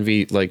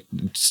Envy, like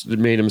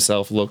made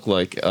himself look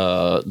like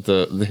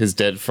his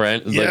dead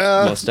friend, like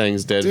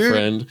Mustang's dead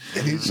friend,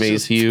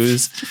 Maze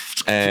Hughes,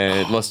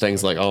 and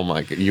Mustang's like, oh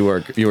my god, you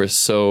are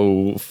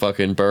so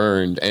fucking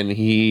burned, and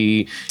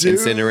he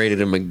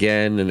incinerated him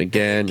again and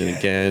again and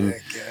again.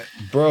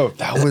 Bro,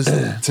 that was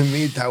to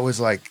me. That was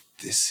like,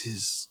 this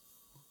is.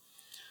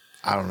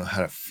 I don't know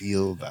how to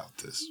feel about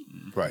this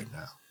right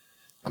now.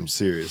 I'm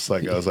serious.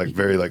 Like I was like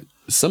very like.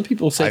 Some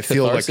people say I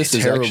feel like catharsis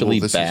is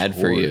actually bad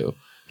for you.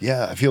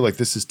 Yeah, I feel like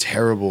this is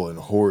terrible and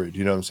horrid.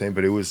 You know what I'm saying?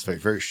 But it was like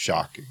very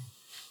shocking.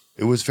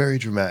 It was very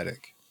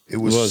dramatic. It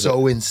was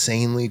so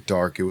insanely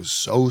dark. It was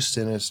so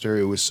sinister.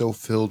 It was so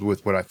filled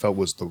with what I felt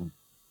was the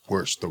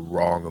worst, the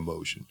wrong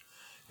emotion.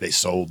 They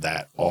sold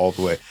that all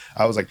the way.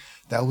 I was like,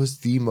 that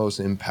was the most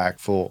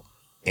impactful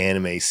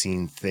anime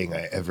scene thing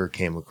I ever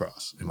came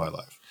across in my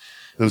life.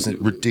 It was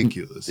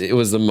ridiculous. It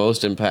was the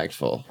most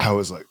impactful. I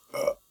was like,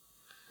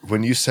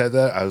 when you said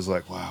that, I was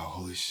like, wow,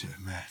 holy shit,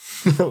 man.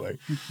 Like,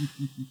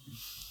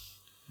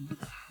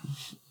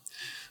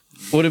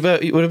 What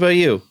about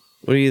you?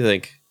 What do you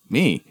think?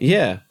 Me?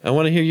 Yeah, I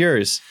want to hear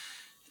yours.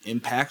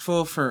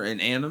 Impactful for an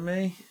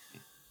anime?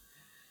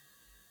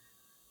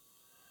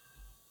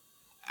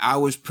 I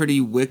was pretty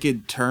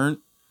wicked turnt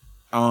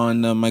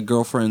on my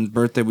girlfriend's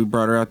birthday. We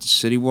brought her out to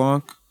City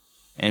Walk,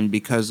 and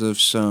because of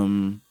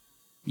some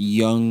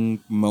young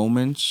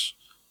moments,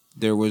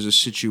 there was a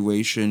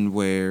situation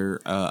where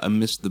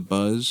amidst the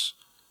buzz,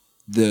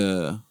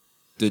 the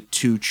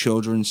two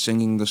children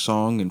singing the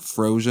song in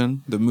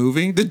Frozen, the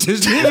movie, the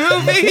Disney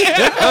movie,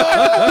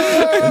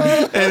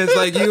 and it's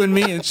like you and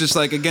me, it's just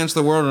like against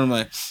the world, and I'm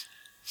like,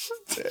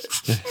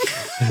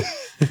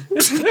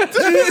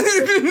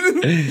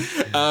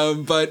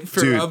 but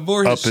for dude, a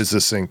more up is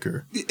a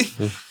sinker.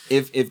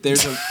 if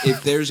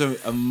there's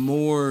a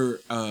more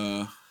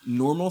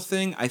normal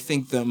thing, I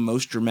think the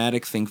most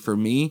dramatic thing for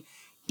me,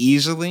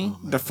 easily,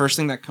 the first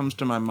thing that comes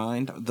to my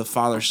mind, the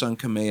father-son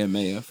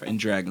Kamehameha in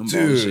Dragon Ball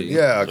Z. Dude,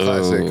 yeah,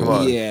 classic. Come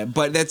on. Yeah,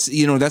 but that's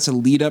a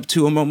lead up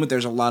to a moment.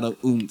 There's a lot of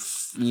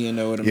oomph. You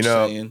know what I'm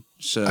saying?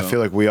 So I feel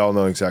like we all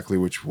know exactly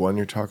which one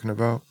you're talking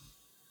about.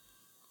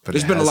 But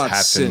there's been a lot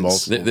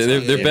since.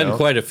 There've been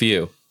quite a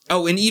few.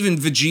 Oh, and even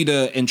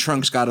Vegeta and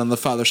Trunks got on the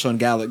father-son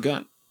Gallic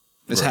gun.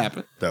 This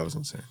happened. That was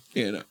insane.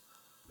 You know,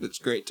 that's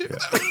great too. Yeah.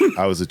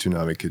 I was a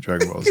Toonami kid.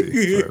 Dragon Ball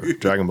Z. Forever.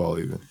 Dragon Ball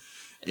even.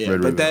 Yeah,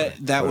 but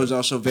that was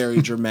also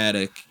very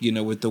dramatic, you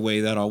know, with the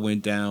way that all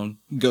went down.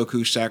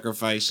 Goku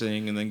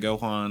sacrificing, and then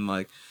Gohan,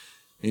 like,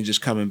 and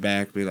just coming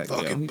back, be like,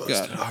 fucking yo,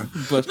 got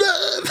busted.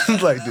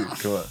 but Like, dude,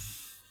 come on.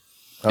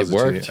 It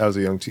worked. I was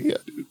a young teen. Yeah,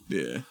 dude.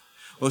 yeah.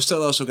 Well,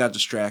 still also got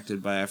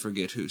distracted by, I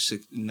forget who,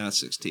 not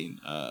 16.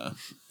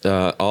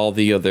 All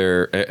the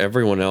other,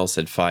 everyone else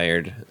had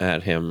fired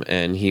at him,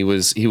 and he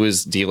was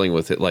dealing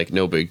with it like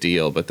no big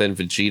deal. But then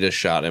Vegeta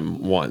shot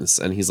him once,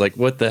 and he's like,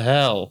 "What the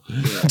hell?"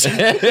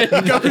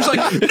 Goku's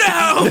like,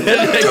 "No, do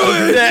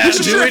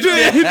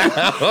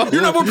it!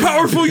 You're not more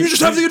powerful. You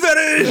just have the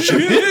advantage."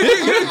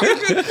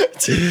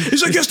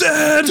 He's like, "Yes,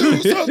 Dad."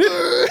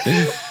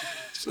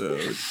 So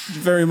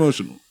very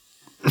emotional.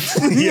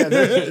 Yeah,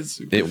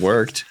 It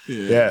worked.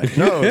 yeah.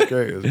 No, it was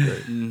great. It was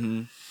great.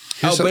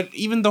 Mm-hmm. But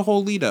even the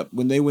whole lead up,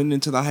 when they went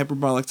into the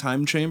hyperbolic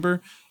time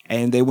chamber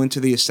and they went to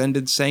the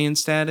ascended Saiyan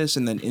status,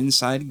 and then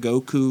inside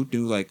Goku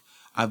knew, like,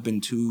 I've been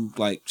too,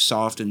 like,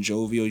 soft and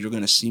jovial. You're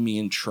going to see me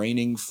in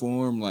training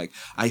form. Like,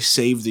 I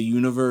saved the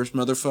universe,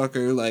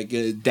 motherfucker. Like,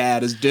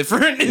 Dad is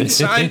different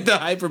inside the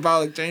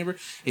hyperbolic chamber.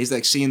 He's,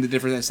 like, seeing the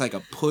difference. It's like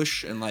a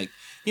push and, like,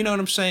 you know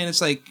what I'm saying?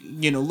 It's like,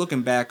 you know,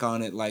 looking back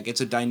on it, like,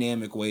 it's a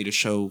dynamic way to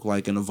show,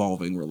 like, an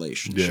evolving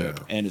relationship.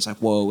 Yeah. And it's like,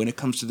 whoa, when it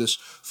comes to this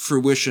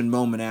fruition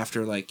moment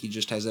after, like, he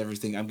just has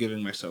everything. I'm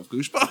giving myself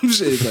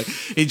goosebumps. It's like,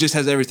 he just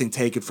has everything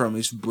taken from him.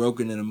 He's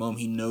broken in a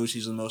moment. He knows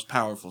he's the most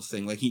powerful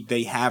thing. Like,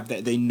 they have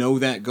that. They know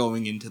that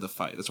going into the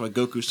fight. That's why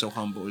Goku's so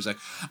humble. He's like,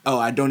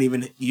 oh,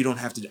 you don't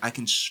have to, I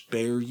can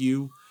spare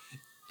you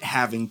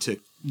having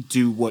to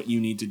do what you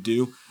need to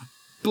do.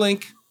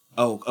 Blink.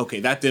 Oh, okay,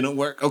 that didn't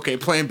work. Okay,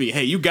 plan B.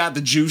 Hey, you got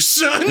the juice,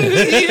 son. You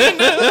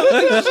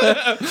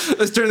know?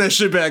 Let's turn that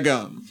shit back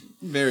on.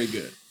 Very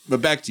good.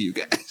 But back to you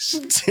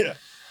guys. Yeah.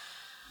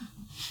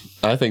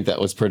 I think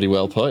that was pretty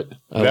well put.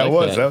 That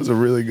was a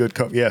really good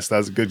yes, that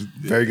was a good,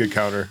 very good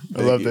counter.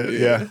 I loved it.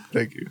 Yeah,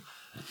 thank you.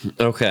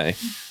 Okay,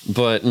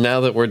 but now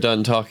that we're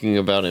done talking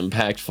about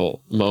impactful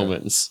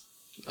moments,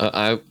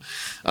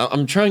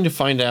 I'm trying to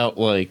find out,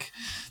 like,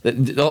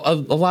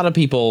 a lot of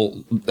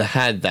people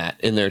had that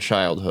in their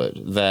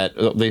childhood. That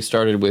they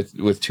started with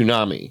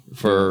Toonami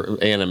for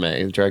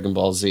anime, Dragon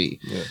Ball Z.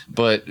 Yeah.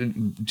 But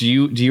do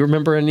you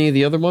remember any of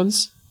the other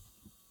ones?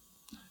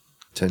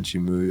 Tenchi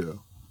Muyo.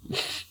 You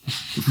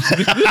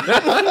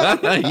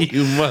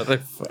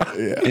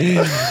motherfucker!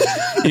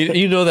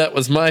 You know that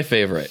was my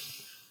favorite.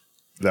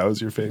 That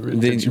was your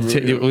favorite?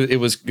 It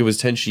was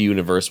Tenchi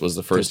Universe was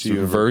the first Tenchi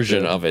Universe,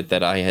 version yeah. of it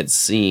that I had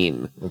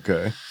seen.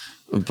 Okay.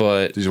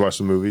 But Did you watch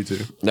the movie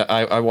too?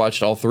 I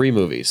watched all 3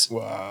 movies.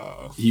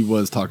 Wow. He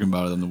was talking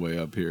about it on the way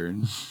up here.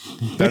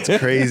 That's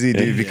crazy,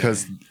 dude,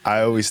 because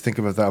I always think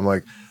about that. I'm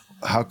like,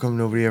 how come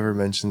nobody ever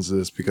mentions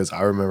this? Because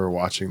I remember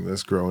watching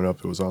this growing up.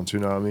 It was on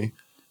Toonami.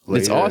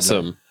 It's later,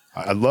 awesome.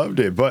 I loved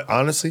it, but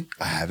honestly,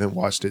 I haven't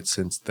watched it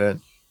since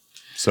then.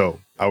 So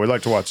I would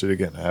like to watch it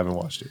again. I haven't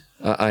watched it.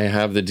 I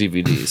have the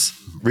DVDs.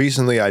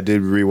 Recently, I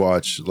did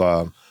rewatch,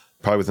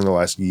 probably within the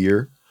last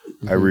year,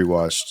 I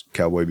rewatched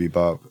Cowboy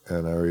Bebop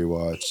and I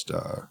rewatched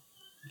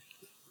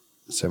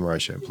Samurai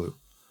Champloo.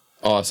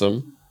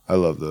 Awesome. I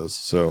love those.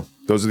 So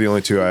those are the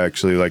only 2 I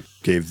actually like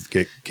gave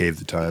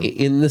the time.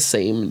 In the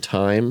same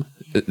time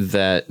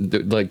that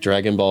like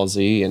Dragon Ball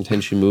Z and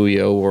Tenchi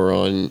Muyo were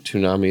on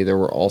Toonami, there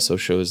were also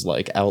shows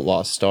like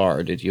Outlaw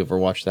Star. Did you ever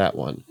watch that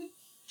one?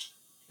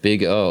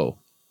 Big O.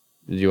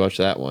 Did you watch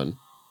that one?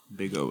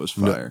 Big O was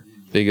fire.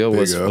 Big O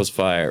Big O. was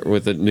fire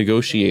with the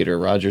negotiator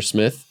Roger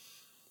Smith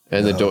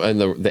and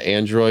the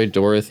android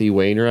Dorothy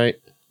Wainwright.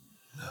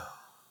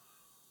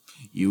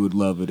 You would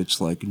love it.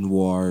 It's like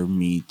Noir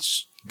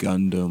meets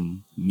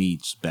Gundam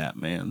meets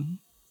Batman.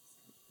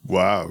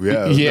 Wow.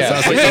 Yeah.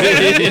 Yeah.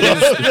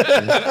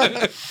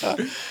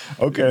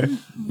 Okay.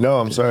 No,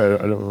 I'm sorry.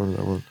 I don't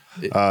remember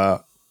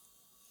that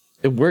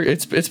one.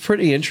 It's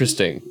pretty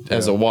interesting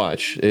as a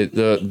watch.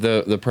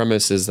 The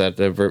premise is that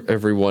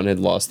everyone had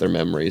lost their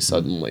memories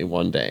suddenly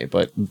one day,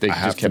 but they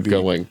just kept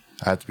going.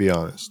 I have to be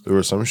honest. There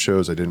were some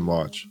shows I didn't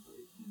watch,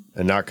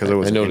 and not because I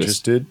wasn't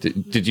interested.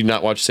 Did you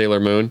not watch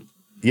Sailor Moon?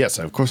 Yes,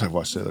 of course I've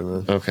watched Sailor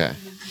Moon. Okay.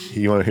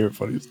 You want to hear a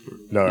funny story?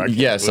 No, I can't.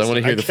 Yes, I want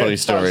to hear the funny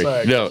story.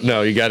 Sorry.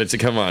 No, you got it.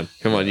 Come on.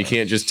 You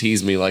can't just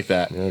tease me like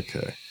that.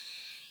 Okay.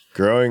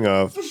 Growing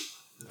up,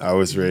 I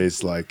was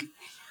raised like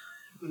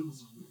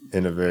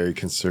in a very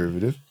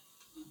conservative,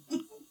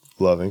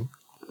 loving,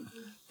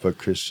 but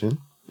Christian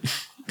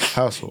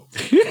household.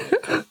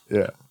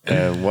 Yeah.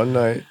 And one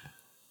night,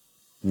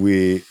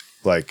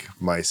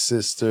 my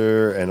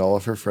sister and all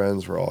of her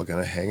friends were all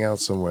going to hang out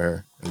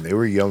somewhere, and they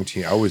were young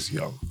I was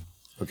young.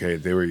 Okay,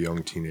 they were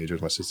young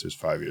teenagers. My sister's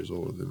 5 years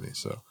older than me,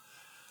 so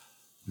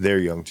they're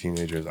young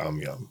teenagers. I'm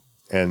young.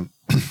 And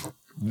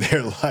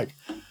they're like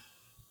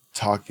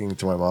talking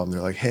to my mom. They're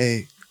like,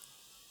 hey,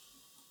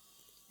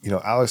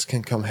 Alex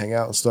can come hang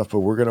out and stuff,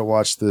 but we're going to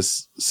watch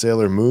this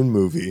Sailor Moon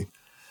movie.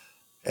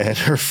 And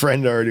her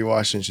friend already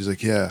watched it, and she's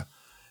like, yeah.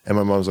 And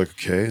my mom's like,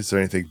 okay, is there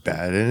anything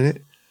bad in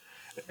it?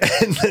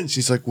 And then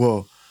she's like,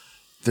 well,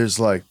 there's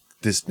like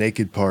this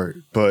naked part,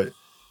 but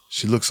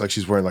she looks like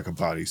she's wearing like a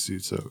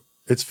bodysuit, so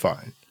it's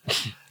fine.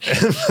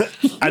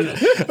 And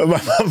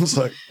my mom's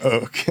like,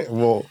 okay,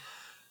 well,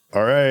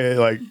 all right,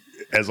 like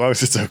as long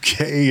as it's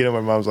okay,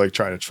 my mom's like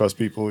trying to trust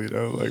people,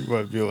 like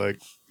but be like,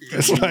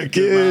 it's my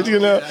kid,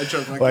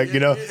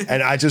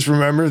 and I just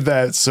remember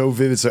that so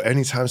vivid. So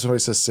anytime somebody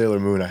says Sailor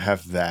Moon, I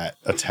have that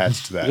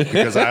attached to that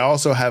because I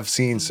also have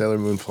seen Sailor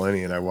Moon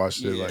plenty, and I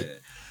watched it like.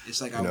 It's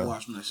like I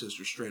watched my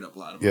sister straight up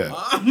lie to Yeah.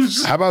 my mom.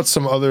 How about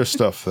some other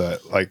stuff that,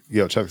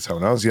 check this out.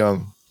 When I was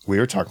young, we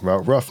were talking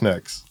about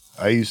Roughnecks.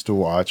 I used to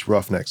watch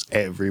Roughnecks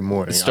every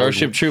morning.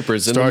 Starship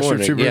Troopers in the morning.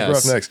 Starship Troopers, yes.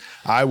 Roughnecks.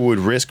 I would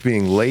risk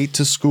being late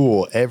to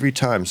school every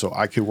time so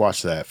I could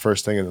watch that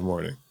first thing in the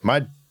morning.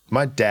 My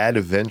dad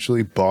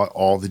eventually bought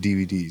all the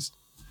DVDs.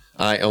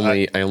 I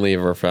only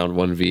ever found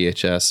one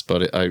VHS,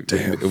 but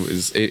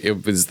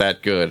it was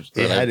that good.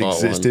 It had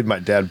existed. My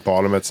dad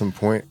bought them at some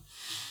point.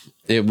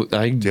 Do you have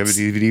a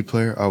DVD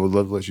player? I would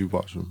love to let you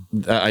watch them.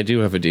 I do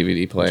have a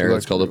DVD player.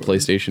 It's called a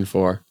PlayStation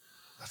 4.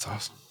 That's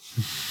awesome.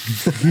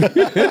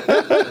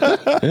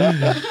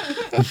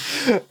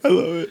 I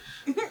love it.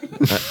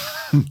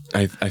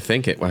 I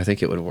think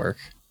it would work.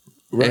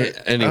 Right.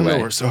 Anyway, I don't know,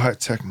 we're so high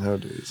tech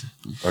nowadays.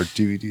 Are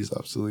DVDs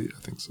obsolete? I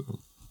think so.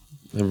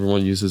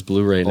 Everyone uses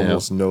Blu-ray now.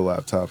 Almost no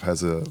laptop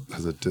has a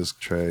disc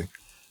tray.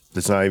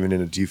 It's not even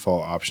in a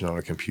default option on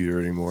a computer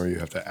anymore. You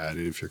have to add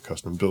it if you're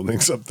custom building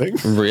something.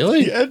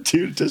 Really? Yeah,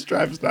 dude. Disk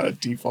drive is not a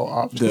default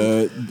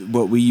option.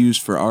 What we use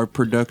for our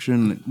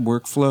production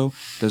workflow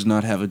does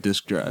not have a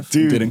disk drive.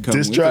 Dude, Didn't come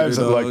disk with drives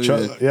it at are all.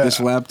 like Yeah. This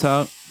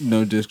laptop,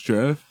 no disk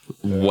drive.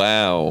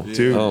 Wow.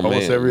 Dude, oh,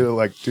 almost man. every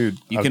dude.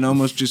 You can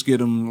almost just get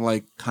them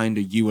like kind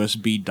of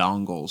USB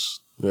dongles.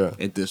 Yeah.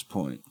 At this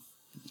point.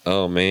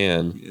 Oh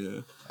man.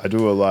 Yeah. I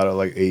do a lot of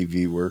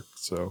AV work,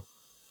 so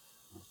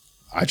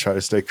I try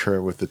to stay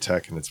current with the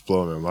tech, and it's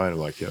blowing my mind. I'm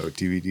like,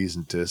 DVDs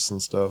and discs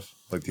and stuff.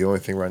 The only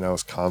thing right now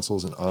is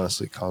consoles, and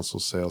honestly, console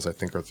sales I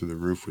think are through the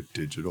roof with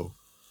digital.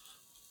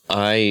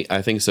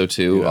 I think so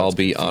too. Dude, that's I'll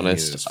be convenient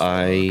as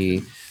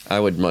honest. fuck. I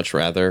would much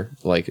rather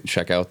like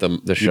check out the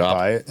You shop.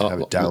 buy it and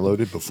have it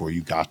downloaded before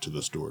you got to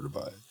the store to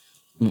buy it.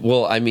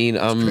 Well, I mean,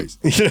 Crazy.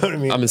 You know what I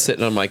mean? I'm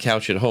sitting on my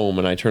couch at home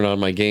and I turn on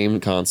my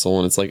game console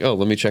and it's like, oh,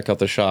 let me check out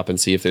the shop and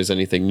see if there's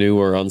anything new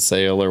or on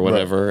sale or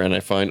whatever. And I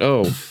find,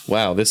 oh,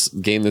 wow, this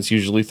game that's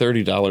usually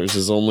 $30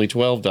 is only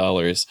 $12.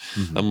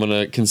 Mm-hmm. I'm going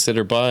to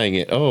consider buying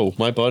it. Oh,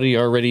 my buddy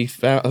already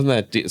found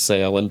that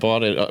sale and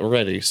bought it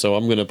already, so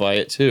I'm going to buy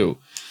it too.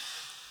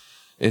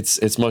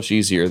 It's much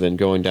easier than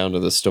going down to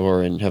the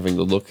store and having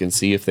to look and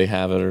see if they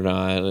have it or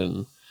not.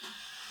 And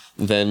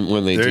then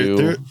when they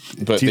do,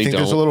 but do you they think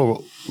don't. there's a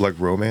little like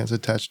romance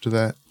attached to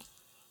that?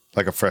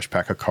 Like a fresh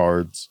pack of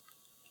cards.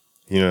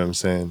 You know what I'm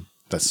saying?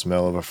 That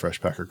smell of a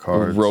fresh pack of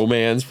cards.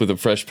 Romance with a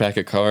fresh pack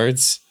of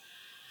cards?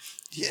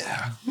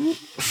 Yeah.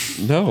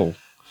 No.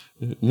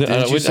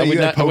 Didn't you say you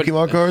had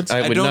Pokemon cards?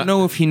 I don't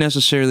know if he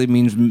necessarily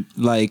means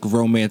like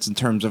romance in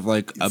terms of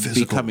like a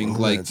Physical becoming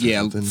like romance or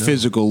something, no.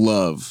 physical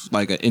love,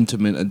 like an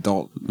intimate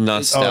adult.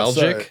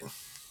 Nostalgic? Oh, sorry.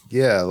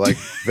 Yeah, like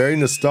very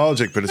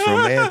nostalgic, but it's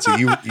romantic.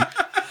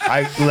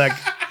 I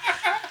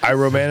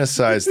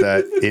romanticize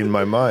that in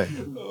my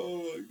mind.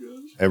 Oh my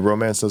gosh! And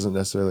romance doesn't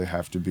necessarily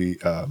have to be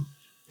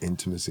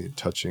intimacy and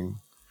touching.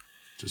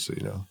 Just so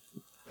you know.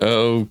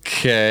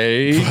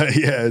 Okay. But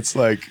yeah, it's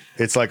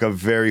like a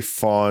very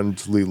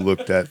fondly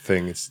looked at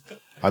thing.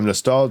 I'm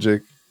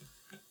nostalgic,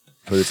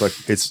 but it's like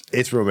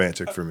it's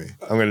romantic for me.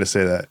 I'm gonna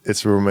say that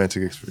it's a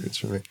romantic experience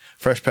for me.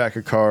 Fresh pack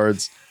of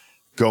cards,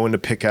 going to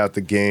pick out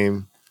the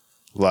game,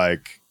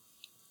 like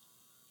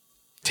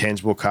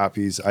tangible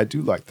copies. I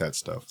do like that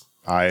stuff.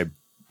 I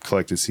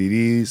collected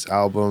CDs,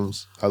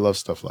 albums. I love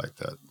stuff like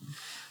that.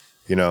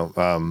 You know,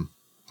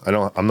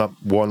 I'm not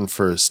one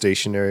for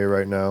stationery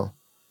right now.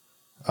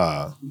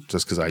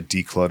 Just because I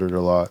decluttered a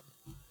lot,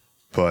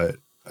 but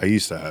I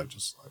used to have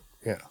just like,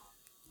 yeah,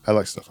 I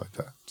like stuff like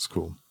that. It's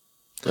cool.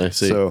 I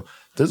see. So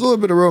there's a little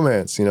bit of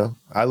romance, you know.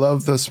 I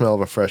love the smell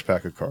of a fresh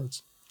pack of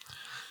cards,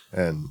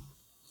 and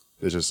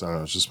it just, I don't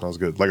know, it just smells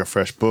good, like a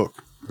fresh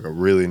book, like a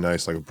really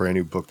nice, like a brand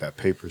new book. That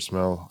paper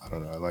smell, I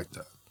don't know, I like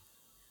that.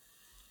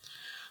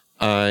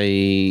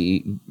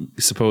 I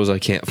suppose I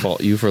can't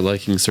fault you for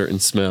liking certain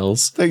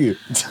smells. Thank you.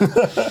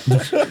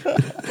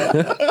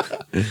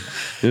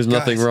 There's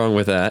nothing Guys, wrong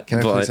with that. Can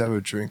I but please have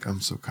a drink?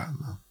 I'm so cotton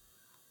mouth.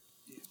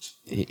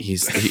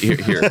 he's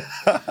here.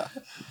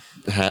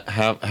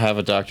 Have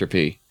a Dr.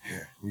 P.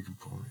 Here, you can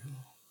pour me.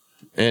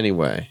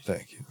 Anyway,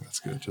 Thank you. That's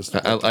good. Just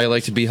I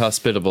like to be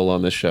hospitable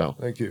on this show.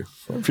 thank you.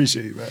 I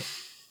appreciate you, man.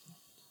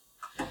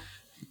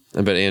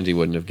 I bet Andy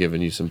wouldn't have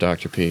given you some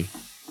Dr. P.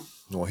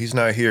 Well, he's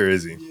not here,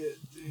 is he?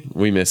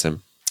 We miss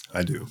him.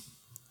 I do.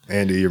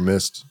 Andy, you're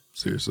missed.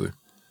 Seriously.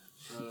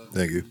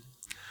 Thank you.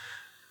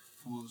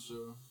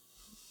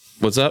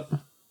 What's up?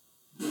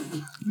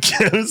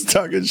 Kevin's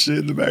talking shit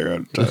in the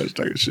background. He's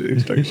talking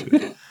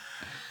shit.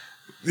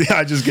 Yeah,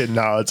 I just get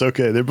nods. It's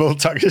okay. They're both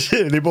talking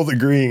shit. They're both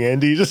agreeing,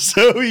 Andy, just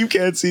so you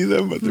can't see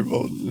them, but they're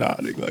both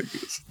nodding like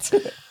this.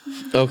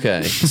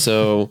 Okay,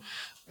 so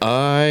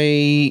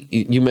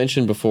you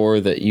mentioned before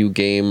that you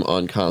game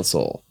on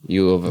console.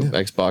 You have an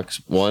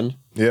Xbox One?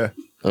 Yeah.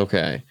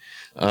 Okay.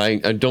 I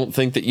don't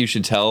think that you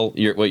should tell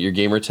what your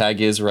gamer tag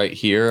is right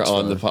here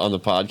on the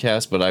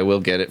podcast, but I will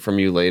get it from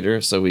you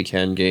later so we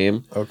can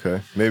game.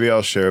 Okay. Maybe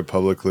I'll share it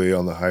publicly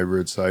on the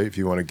Hybrid site if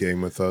you want to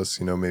game with us.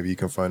 You know, maybe you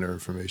can find our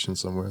information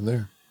somewhere in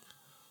there.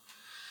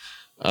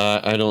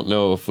 I don't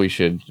know if we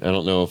should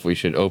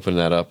open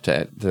that up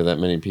to that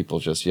many people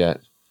just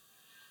yet.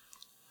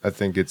 I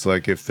think it's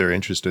like if they're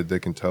interested, they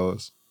can tell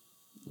us.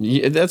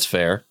 Yeah, that's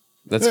fair.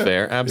 That's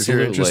fair. Absolutely. If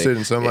you're interested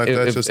in something like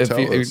that, just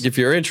tell us. If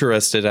you're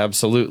interested,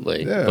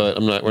 absolutely. Yeah. But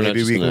I'm not. We're not Maybe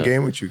just we gonna, can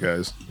game with you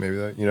guys. Maybe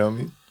that. You know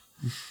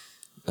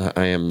what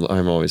I mean?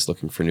 I'm always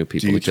looking for new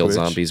people Do to you kill Twitch?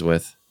 zombies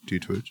with. Do you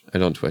Twitch? I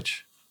don't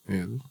Twitch.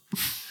 Yeah.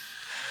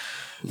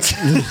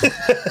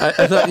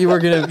 I thought you were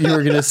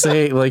gonna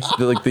say like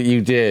that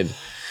you did.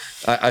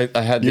 I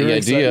had the You're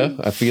idea.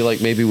 excited? I feel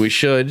like maybe we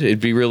should.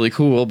 It'd be really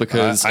cool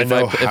because I if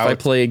know I how-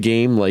 play a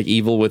game like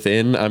Evil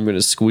Within, I'm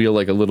gonna squeal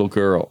like a little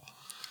girl.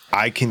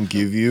 I can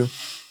give you,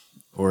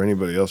 or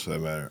anybody else for that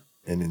matter,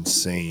 an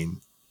insane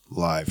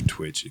live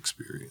Twitch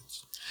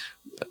experience.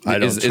 I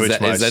don't Is Twitch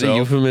that myself, a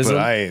euphemism? but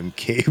I am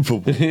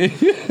capable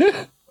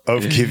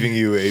of giving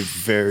you a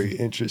very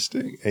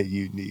interesting and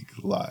unique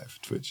live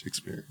Twitch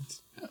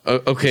experience.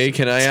 Okay,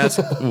 can I ask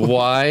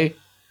why?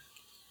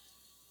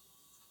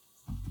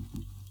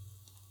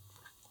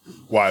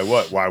 Why?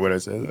 What? Why would I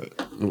say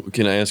that?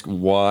 Can I ask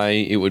why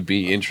it would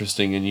be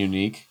interesting and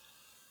unique?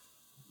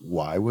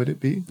 Why would it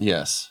be?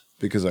 Yes.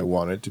 Because I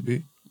want it to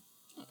be.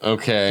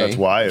 Okay. That's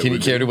why it Can you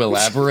would care be. to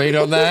elaborate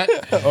on that?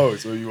 Oh,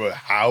 so you want?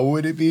 How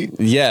would it be?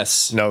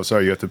 Yes. No,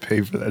 sorry, you have to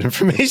pay for that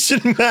information,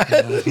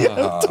 man. You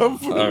have to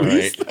all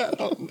release right.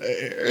 that on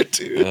the air,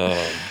 dude.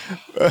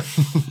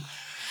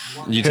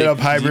 You Hit up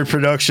Hybrid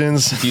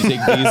Productions. Do you take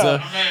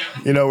Visa?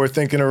 You know, we're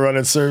thinking of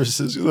running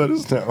services. You let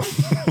us know.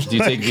 Do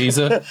you take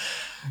Visa?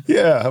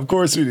 Yeah, of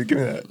course we do. Give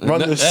me that.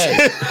 Run this.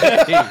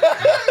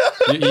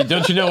 Hey,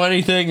 don't you know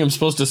anything? I'm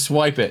supposed to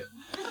swipe it.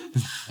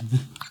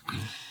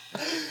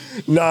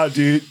 Nah,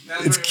 dude.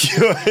 It's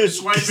cute.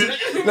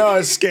 No,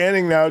 it's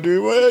scanning now,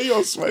 dude. Well, you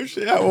don't swipe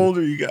shit. How old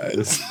are you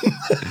guys?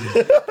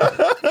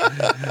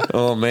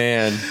 Oh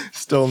man.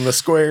 Still in the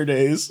square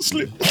days.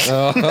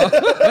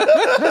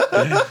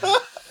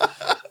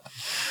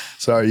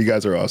 Sorry, you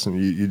guys are awesome.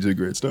 You did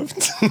great stuff.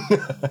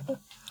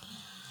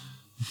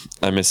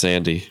 I miss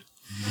Andy.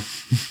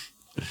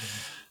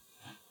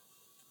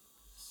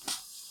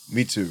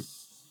 Me too.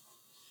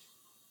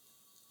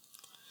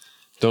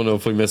 Don't know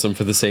if we miss him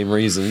for the same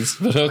reasons,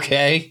 but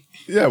okay.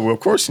 Yeah, well, of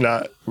course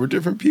not. We're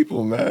different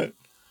people, Matt.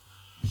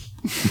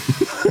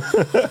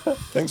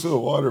 Thanks for the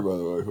water, by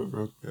the way. Whoever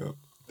hooked me up.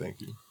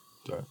 Thank you.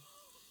 Sorry.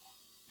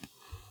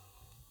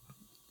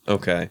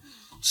 Okay.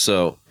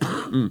 So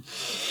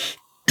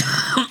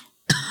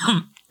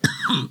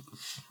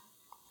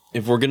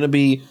if we're gonna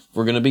be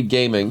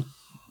gaming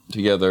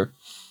together,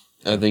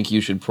 I think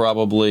you should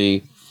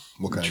probably.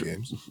 What kind of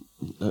games?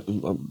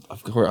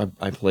 Of course,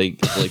 I play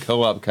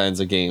co-op kinds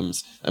of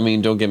games. I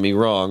mean, don't get me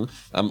wrong.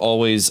 I'm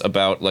always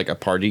about like a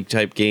party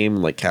type game,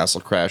 like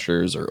Castle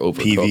Crashers or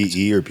Overcooked.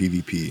 PvE or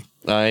PvP?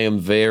 I am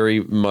very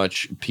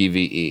much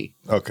PvE.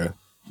 Okay.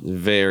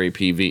 Very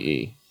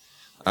PvE.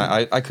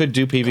 I could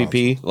do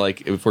PvP,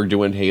 like if we're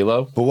doing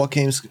Halo. But what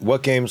games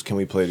can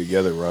we play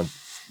together? We're on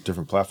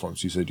different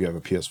platforms. You said you have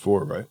a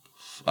PS4, right?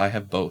 I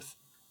have both.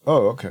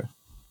 Oh, okay.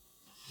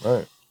 All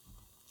right.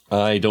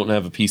 I don't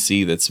have a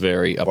PC that's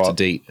very up to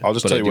date. I'll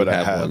just but tell you do what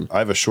I have. one. I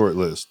have a short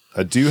list.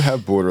 I do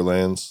have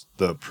Borderlands,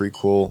 the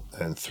prequel,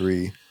 and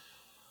 3.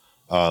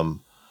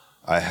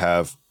 I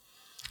have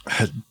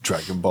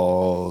Dragon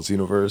Ball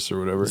Xenoverse or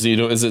whatever. Is it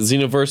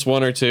Xenoverse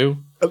 1 or 2?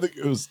 I think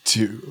it was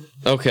 2.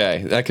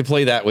 Okay, I could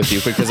play that with you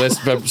because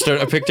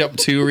I picked up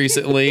 2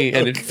 recently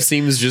and it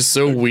seems just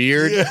so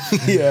weird.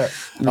 Yeah.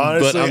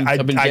 Honestly, but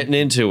I've been getting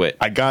into it.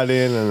 I got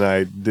in and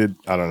I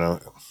don't know.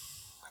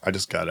 I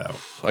just got out.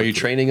 Are you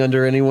training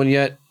under anyone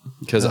yet?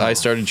 Because I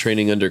started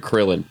training under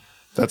Krillin.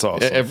 That's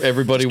awesome.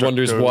 Everybody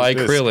wonders why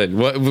Krillin.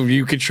 What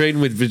you could train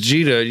with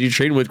Vegeta, you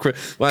train with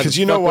Krillin. Because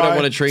you know why? why? I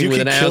want to train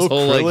with an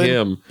asshole like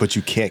him. But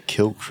you can't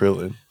kill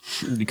Krillin.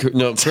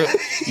 No,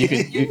 you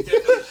can.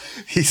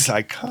 He's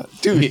like,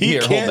 dude, he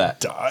Here, can't hold that.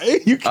 die.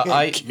 You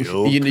can't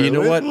kill you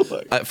know Krillin.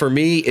 what? Like, For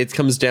me, it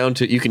comes down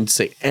to you can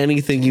say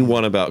anything you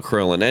want about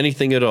Krillin,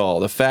 anything at all.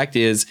 The fact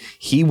is,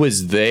 he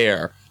was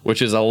there, which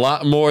is a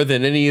lot more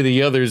than any of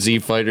the other Z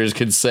fighters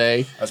could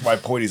say. that's my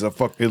point. He's a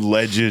fucking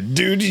legend,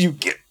 dude. You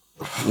get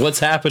What's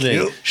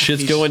happening?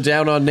 Shit's going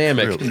down on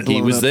Namek. He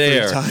blown was up 3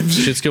 there. times.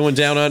 Shit's going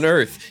down on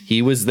Earth.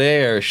 He was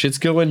there. Shit's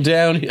going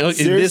down in this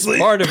Seriously?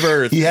 part of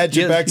Earth. He had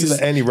you Yeah, back to he's-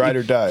 the end. He ride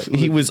or die.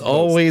 He was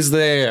always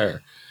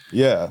there.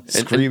 Yeah,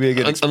 screaming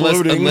and unless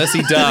exploding.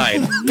 he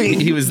died.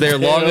 He was there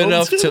long Killed.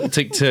 enough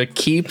to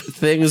keep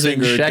things in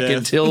Finger of check death.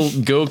 until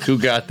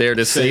Goku got there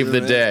to save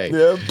the day.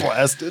 Yeah,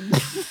 blasted.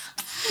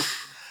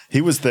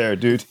 He was there,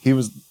 dude.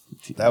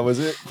 That was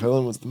it.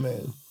 Krillin was the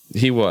man.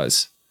 He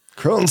was.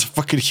 Krillin's a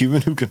fucking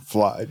human who can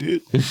fly,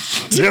 dude.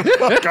 Damn,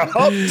 fuck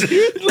off,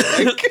 dude.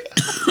 Like,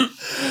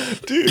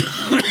 dude.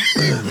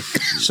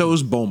 So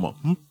is Bulma.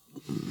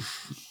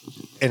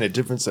 In a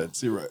different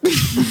sense, you're right.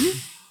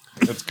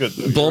 That's good.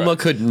 Though. Bulma right.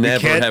 could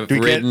never have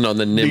ridden on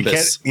the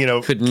Nimbus.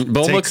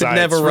 Bulma take could sides.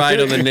 never ride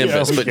on the Yeah,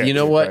 Nimbus, we but can't, you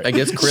know what? right. I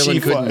guess She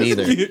Krillin couldn't flies.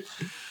 either.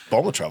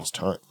 Bulma travels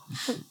time.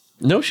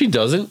 No, she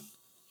doesn't.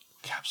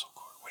 Capsule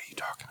core. What are you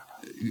talking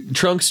about?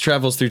 Trunks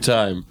travels through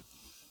time.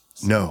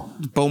 No,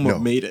 Bulma No.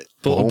 made it.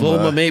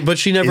 Bulma made, but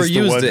she never is the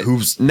used one it.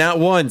 who's- Not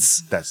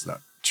once. that's not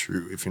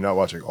true. If you're not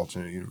watching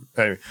alternate universe,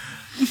 anyway,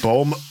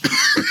 Bulma,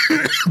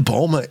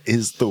 Bulma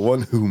is the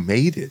one who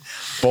made it.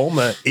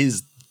 Bulma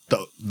is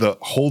the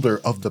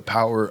holder of the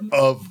power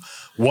of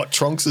what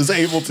Trunks is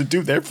able to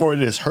do. Therefore,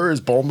 it is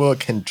hers. Bulma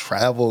can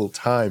travel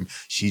time.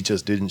 She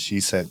just didn't. She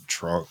sent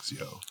Trunks,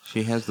 yo.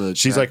 She has the.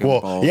 She's like, Dragon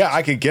well, Ball. yeah,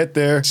 I could get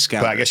there,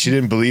 Scout. but I guess she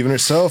didn't believe in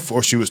herself,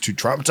 or she was too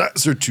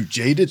traumatized or too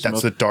jaded.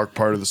 That's the dark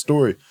part of the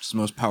story. It's the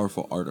most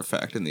powerful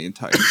artifact in the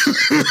entire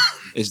show.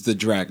 Is the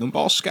Dragon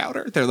Ball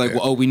Scouter. They're like,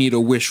 well, oh, we need a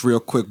wish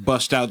real quick.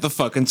 Bust out the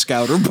fucking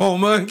Scouter,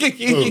 Bulma.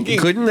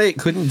 Couldn't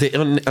they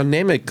on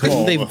Namek?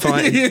 Couldn't they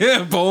find?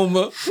 Yeah,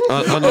 Bulma.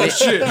 on Oh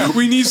shit,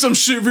 we need some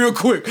shit real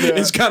quick.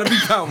 It's gotta be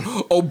power.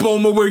 Oh,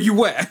 Bulma, where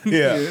you at?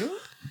 Yeah.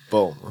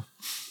 Bulma.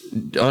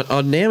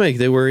 on Namek,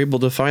 they were able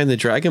to find the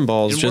Dragon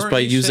Balls And just weren't by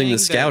you using the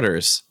saying that-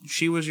 Scouters.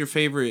 She was your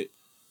favorite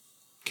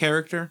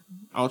character?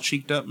 All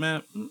cheeked up,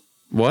 Matt?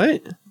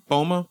 What?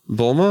 Bulma?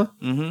 Bulma?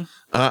 Mm-hmm.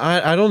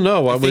 I don't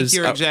know. I think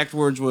your exact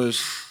words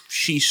was,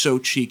 she's so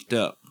cheeked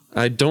up.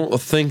 I don't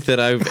think that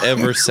I've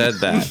ever said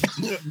that.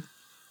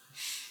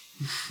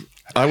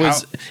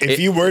 If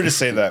you were to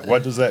say that,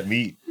 what does that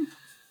mean?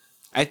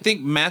 I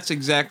think Matt's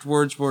exact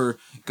words were,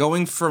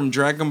 going from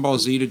Dragon Ball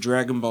Z to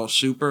Dragon Ball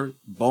Super,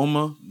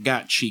 Bulma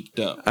got cheeked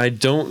up. I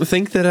don't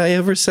think that I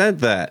ever said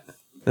that.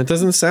 That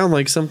doesn't sound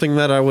like something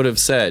that I would have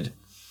said.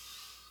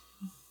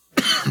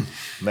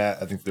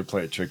 Matt, I think they're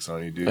playing tricks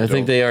on you, dude. I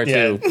think they are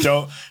Yeah,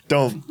 too.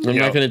 don't. I'm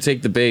not going to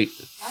take the bait.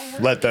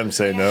 Let them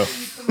say no.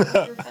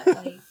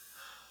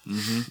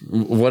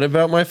 What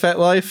about my fat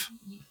life?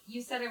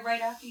 You said it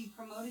right after you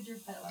promoted your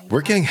FetLife. We're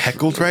getting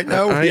heckled right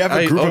now. We have a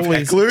I group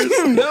always- of hecklers.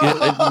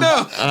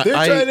 They're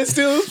I- trying to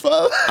steal his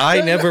phone.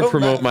 I never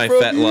promote my from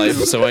Fet you. Life,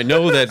 so I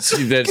know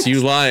that's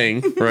you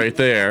lying right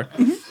there.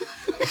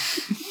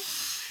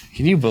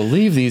 Can you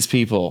believe these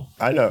people?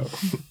 I know.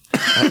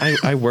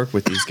 I work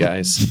with these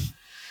guys.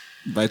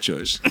 By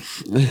choice.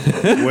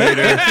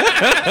 Waiter.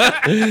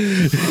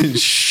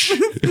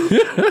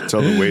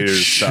 Tell the waiter to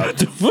stop.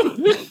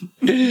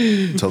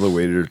 Tell the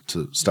waiter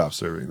to stop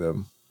serving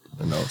them,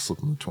 and I'll slip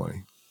them a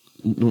 20.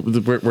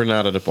 We're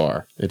not at a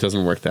bar. It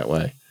doesn't work that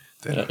way.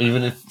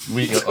 Even if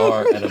we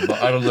are at a bar,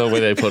 I don't know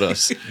where they put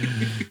us.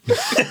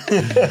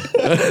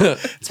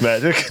 It's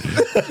magic.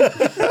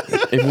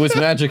 If it was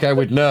magic, I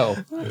would know.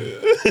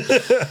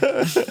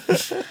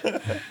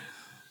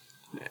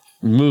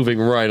 Moving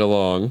right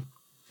along.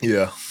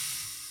 Yeah.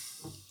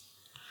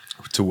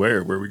 To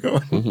where? Where are we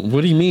going?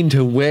 What do you mean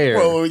to where?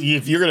 Well,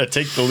 if you're gonna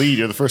take the lead,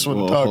 you're the first one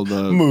Well, to talk. hold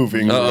up.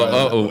 Moving. I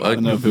right.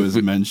 don't know if it was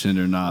mentioned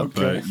or not,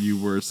 Okay. but you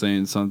were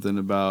saying something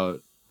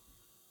about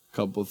a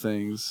couple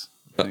things.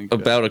 I think,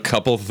 About a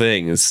couple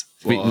things.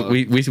 Well,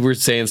 we were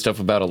saying stuff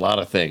about a lot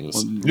of things.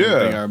 one Yeah.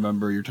 thing I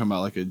remember you're talking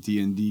about like a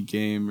D&D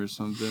game or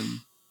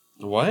something.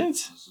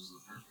 What?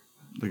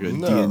 Like a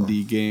No.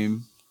 D&D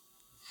game.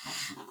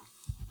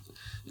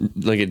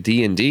 Like a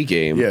D&D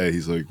game? Yeah,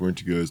 he's like,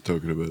 weren't you guys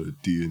talking about a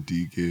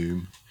D&D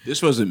game?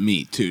 This wasn't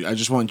me, too. I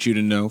just want you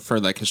to know,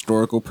 for like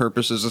historical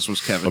purposes, this was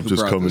Kevin. I'm who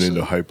just brought coming this in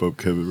to up. hype up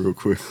Kevin real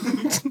quick.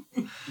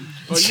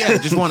 Oh yeah, I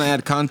just want to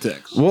add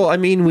context. Well, I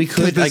mean, we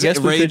could. I Does guess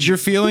it we rage could. your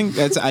feeling?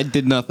 I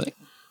did nothing.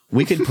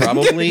 We could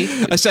probably.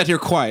 I sat here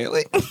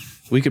quietly.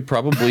 We could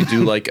probably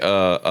do like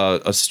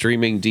a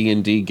streaming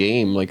D&D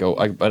game.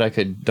 But I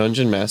could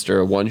Dungeon Master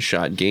a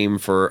one-shot game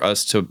for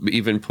us to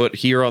even put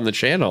here on the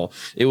channel.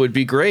 It would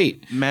be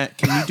great. Matt,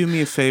 can you do me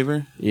a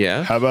favor?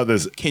 Yeah. How about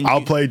this? Can I'll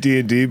you- play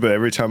D&D, but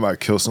every time I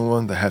kill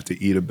someone, they have to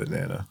eat a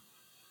banana.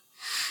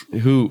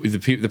 Who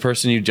the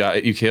person you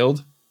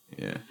killed?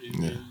 Yeah.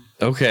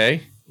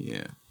 Okay.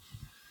 Yeah.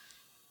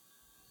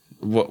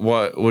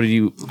 What do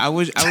you? I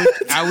was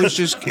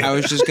just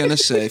gonna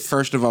say.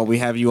 First of all, we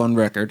have you on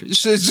record.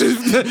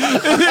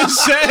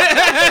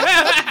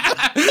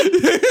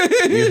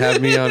 You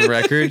have me on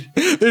record.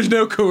 There's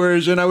no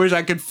coercion. I wish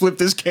I could flip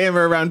this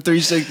camera around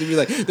 360 and be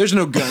like, "There's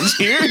no guns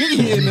here,"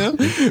 you know.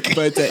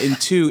 But in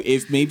two,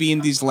 if maybe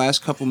in these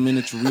last couple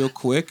minutes, real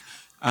quick,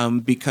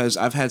 because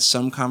I've had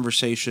some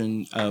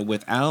conversation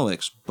with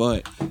Alex,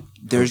 but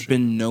there's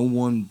been no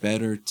one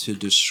better to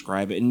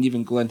describe it, and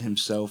even Glenn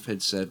himself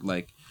had said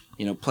like.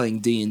 You know, playing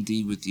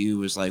D&D with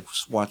you is like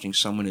watching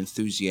someone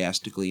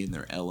enthusiastically in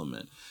their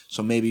element.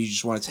 So maybe you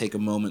just want to take a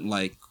moment,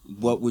 like,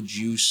 what would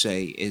you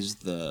say is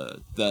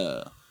the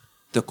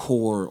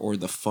core or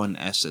the fun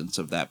essence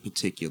of that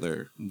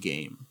particular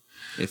game,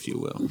 if you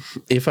will?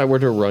 If I were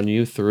to run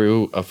you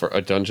through for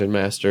a Dungeon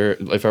Master,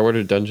 if I were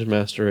to Dungeon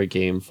Master a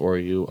game for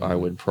you, I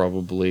would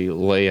probably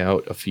lay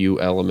out a few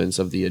elements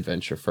of the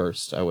adventure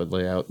first. I would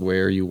lay out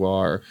where you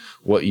are,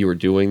 what you were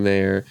doing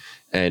there,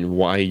 and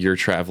why you're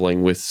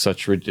traveling with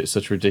such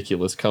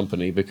ridiculous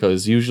company,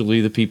 because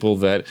usually the people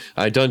that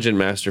I Dungeon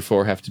Master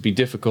for have to be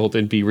difficult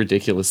and be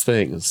ridiculous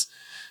things.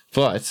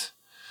 But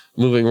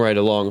moving right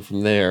along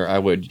from there, I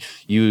would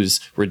use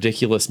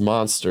ridiculous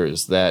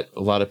monsters that a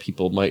lot of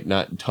people might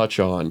not touch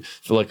on,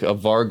 for like a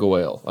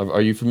Vargoyle.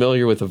 Are you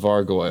familiar with a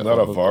Vargoyle? Not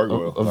a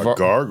Vargoyle. A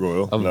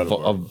gargoyle. Not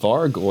A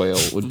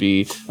Vargoyle would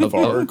be a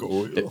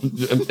Vargoyle.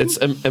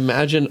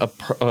 Imagine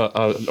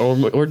an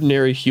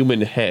ordinary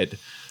human head.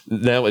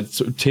 Now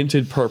it's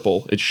tinted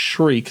purple. It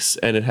shrieks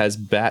and it has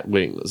bat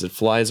wings. It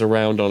flies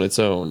around on its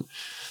own.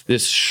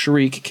 This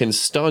shriek can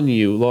stun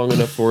you long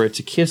enough for it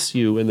to kiss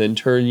you and then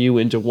turn you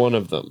into one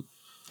of them.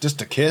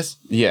 Just a kiss?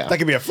 Yeah. That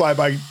could be a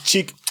flyby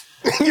cheek.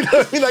 You know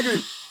what I mean? That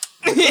could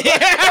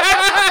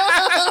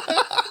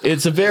be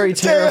It's a very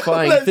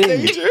terrifying That's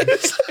thing.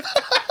 dangerous.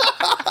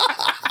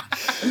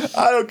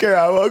 I don't care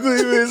how ugly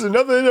you is or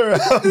nothing or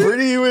how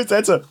pretty you is.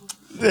 That's a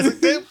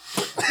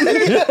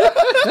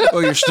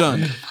Oh, you're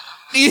stunned.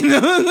 You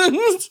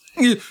know?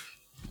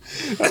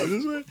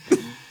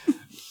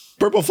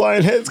 purple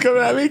flying heads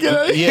coming at me. Get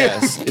out of here.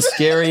 Yes,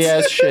 scary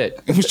ass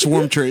shit.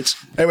 Swarm traits.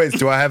 Anyways,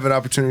 do I have an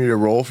opportunity to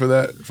roll for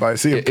that? If I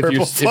see a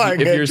purple flying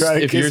head trying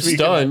to if you're kiss me,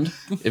 stunned,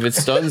 if it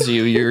stuns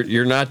you,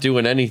 you're not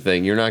doing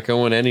anything. You're not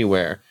going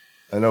anywhere.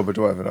 I know, but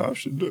do I have an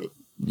option to do it?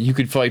 You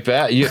could fight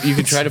back. You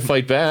could try to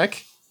fight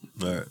back.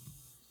 All right.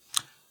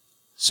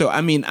 So,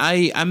 I mean,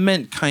 I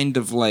meant kind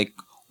of like,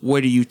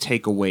 what do you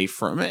take away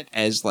from it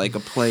as like a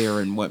player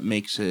and what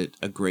makes it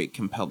a great,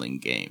 compelling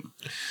game?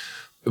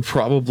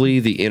 Probably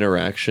the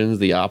interactions,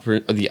 the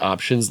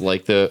options,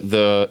 like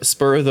the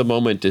spur of the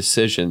moment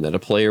decision that a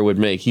player would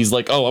make. He's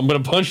like, "Oh, I'm gonna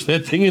punch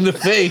that thing in the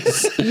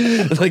face."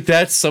 Like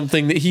that's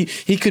something that he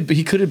could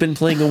have been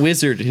playing a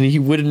wizard and he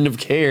wouldn't have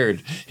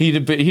cared.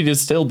 He'd have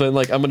still been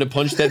like, "I'm gonna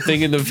punch that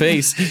thing in the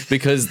face,"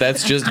 because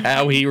that's just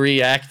how he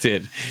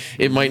reacted.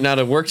 It might not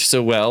have worked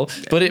so well,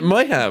 but it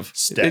might have.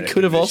 Static it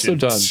could have also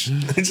done.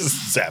 emission.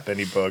 Just zap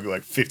any bug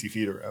like 50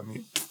 feet around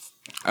me.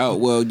 Oh,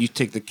 well, you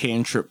take the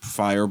cantrip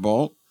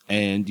Fireball,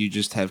 and you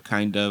just have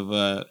kind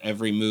of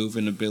every move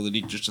and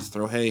ability just to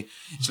throw. Hey,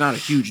 it's not a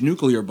huge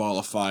nuclear ball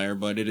of fire,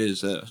 but it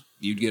is.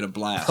 You'd get a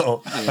blast.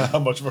 Oh, how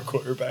much of a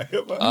quarterback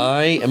am I?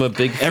 I am a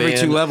big fan. Every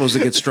 2 levels,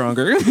 it gets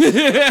stronger.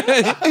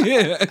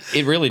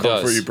 It really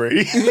Call does. for you,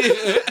 Brady.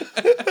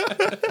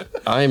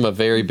 I am a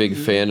very big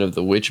fan of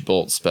the Witch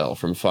Bolt spell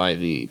from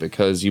 5e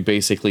because you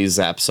basically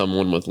zap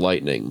someone with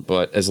lightning,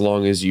 but as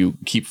long as you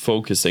keep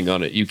focusing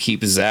on it, you keep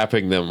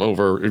zapping them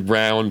over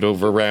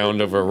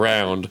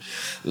round,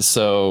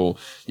 so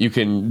you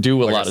can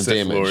do a Like lot a of Sith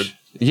damage. Lord.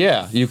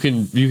 Yeah, you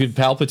can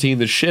Palpatine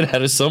the shit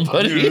out of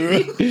somebody.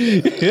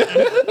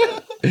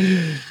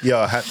 Yeah,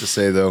 I have to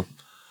say though,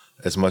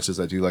 as much as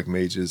I do like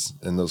mages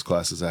in those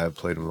classes I have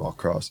played them all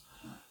cross,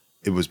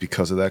 it was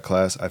because of that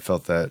class I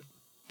felt that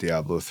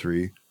Diablo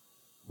 3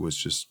 was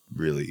just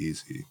really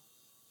easy,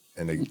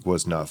 and it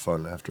was not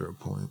fun after a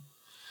point.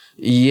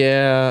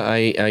 Yeah,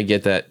 I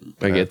get that.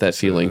 I get that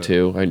feeling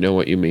too. I know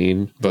what you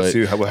mean, but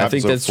see what I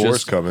think happens when that's four's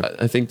just. coming.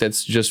 I think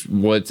that's just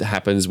what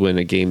happens when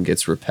a game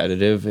gets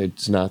repetitive.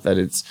 It's not that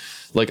it's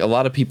like a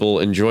lot of people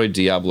enjoyed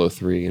Diablo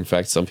 3. In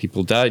fact, some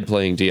people died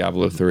playing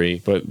Diablo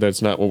 3, but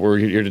that's not what we're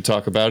here to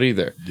talk about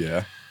either.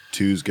 Yeah,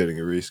 2's getting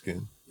a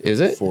reskin. Is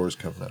it? 4's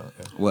coming out.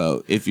 Yeah.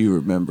 Well, if you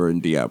remember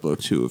in Diablo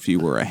 2, if you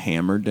were a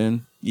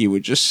Hammerden, you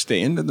would just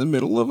stand in the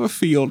middle of a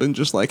field and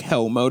just like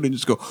hell mode and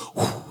just go.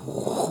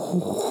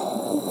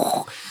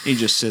 You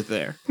just sit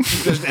there.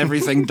 Just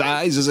everything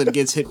dies as it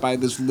gets hit by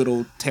this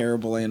little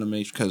terrible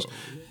animation.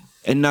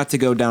 And not to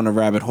go down a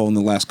rabbit hole in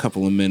the last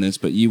couple of minutes,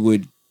 but you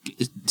would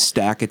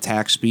stack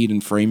attack speed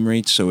and frame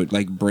rates so it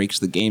like breaks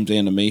the game's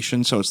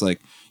animation. So it's like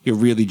you're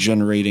really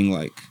generating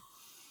like,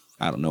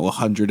 I don't know,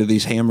 100 of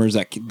these hammers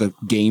that the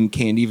game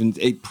can't even.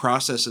 It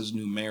processes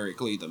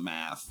numerically the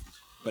math,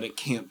 but it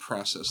can't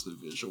process the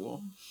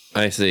visual.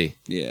 I see.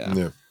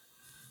 Yeah.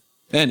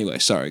 Anyway,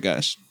 sorry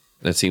guys.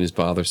 That seems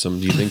bothersome.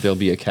 Do you think there'll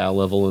be a cow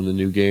level in the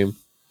new game?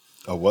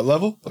 A what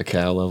level? A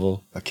cow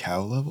level? A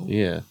cow level?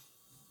 Yeah.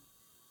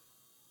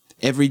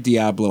 Every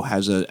Diablo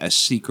has a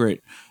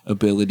secret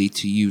ability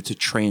to you to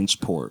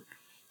transport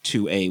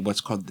to a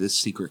what's called the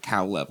secret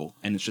cow level,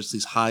 and it's just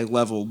these high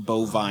level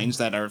bovines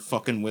that are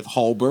fucking with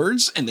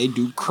halberds, and they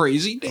do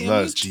crazy damage.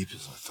 Not as deep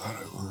as I thought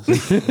it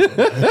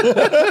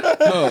was.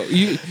 Oh,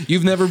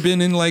 you've never been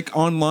in like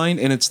online,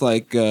 and it's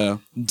like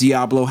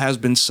Diablo has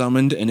been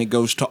summoned, and it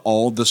goes to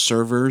all the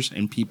servers,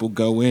 and people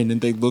go in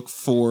and they look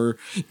for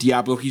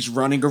Diablo. He's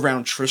running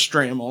around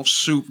Tristram all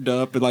souped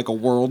up like a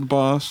world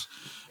boss.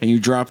 And you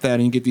drop that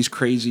and you get these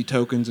crazy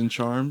tokens and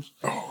charms.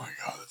 Oh my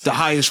god. The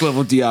highest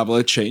level Diablo,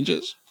 it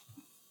changes.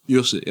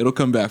 You'll see. It'll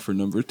come back for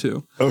number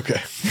 2. Okay.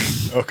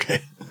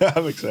 Okay.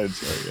 I'm excited.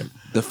 Sorry. Yeah.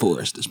 The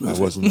forest is I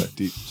moving. wasn't that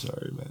deep.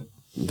 Sorry, man.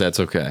 That's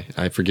okay.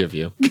 I forgive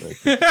you.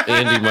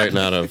 Andy might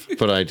not have,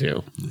 but I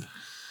do.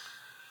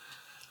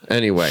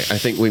 Anyway, I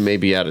think we may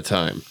be out of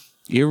time.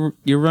 You're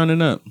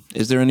running up.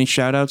 Is there any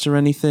shout outs or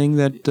anything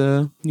that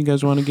you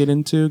guys want to get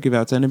into? Give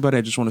out to anybody?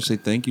 I just want to say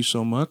thank you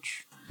so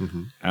much.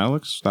 Mm-hmm.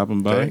 Alex,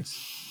 stopping by.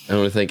 Thanks. I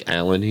want to thank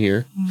Alan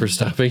here for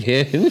stopping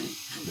in.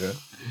 Yeah.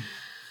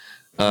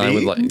 I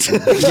would like,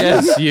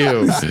 yes,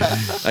 you.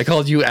 I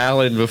called you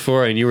Alan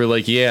before, and you were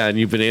like, "Yeah," and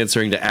you've been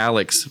answering to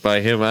Alex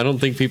by him. I don't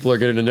think people are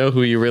going to know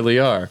who you really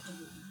are.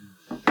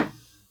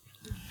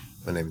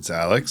 My name is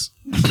Alex.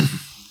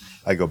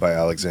 I go by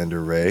Alexander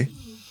Ray.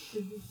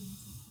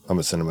 I'm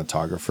a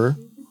cinematographer,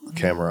 a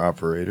camera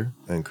operator,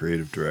 and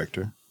creative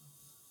director.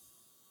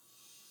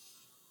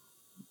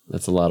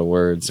 That's a lot of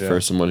words Yeah.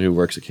 for someone who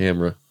works a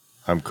camera.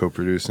 I'm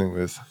co-producing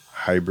with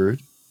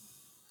Hybrid.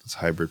 It's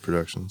Hybrid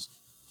Productions.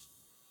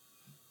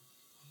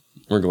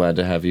 We're glad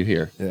to have you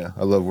here. Yeah,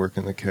 I love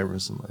working the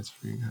cameras and lights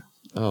for you guys.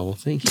 Oh, well,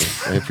 thank you.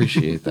 I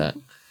appreciate that.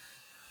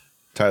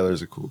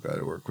 Tyler's a cool guy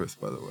to work with,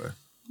 by the way.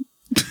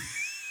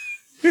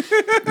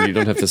 You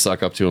don't have to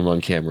suck up to him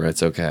on camera.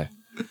 It's okay.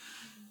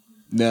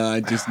 No,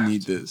 I just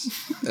need this.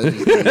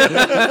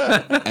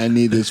 I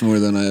need this more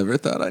than I ever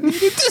thought I needed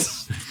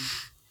this.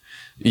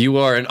 You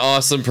are an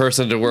awesome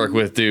person to work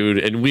with, dude,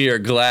 and we are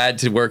glad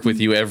to work with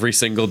you every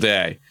single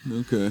day.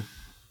 Okay.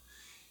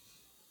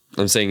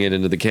 I'm saying it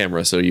into the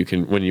camera so you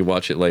can, when you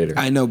watch it later.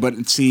 I know,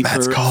 but see,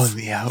 Matt's for, calling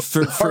me out.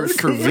 for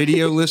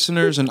video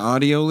listeners and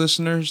audio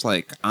listeners,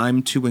 like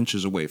I'm 2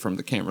 inches away from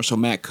the camera, so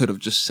Matt could have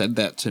just said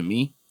that to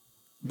me,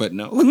 but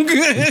no,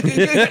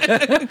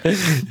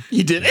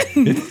 he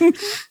didn't.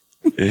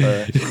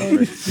 But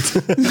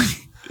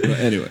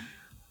anyway,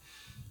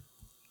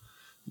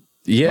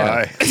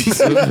 Yeah.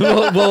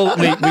 well,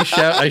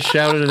 I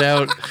shouted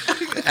out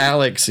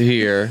Alex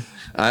here.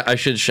 I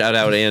should shout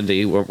out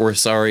Andy. We're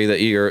sorry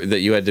that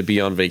you had to be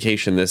on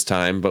vacation this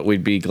time, but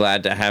we'd be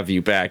glad to have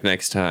you back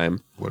next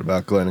time. What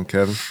about Glenn and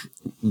Kevin?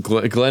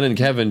 Glenn and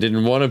Kevin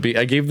didn't want to be.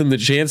 I gave them the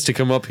chance to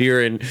come up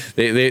here, and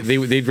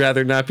they'd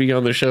rather not be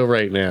on the show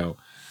right now.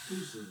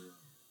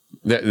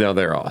 No,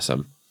 they're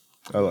awesome.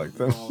 I like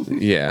them.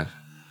 Yeah,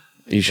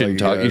 you shouldn't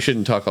talk. You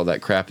shouldn't talk all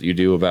that crap that you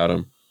do about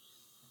them.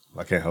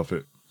 I can't help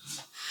it.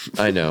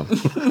 I know,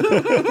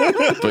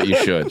 but you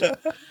should.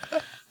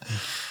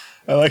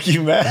 I like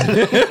you, Matt.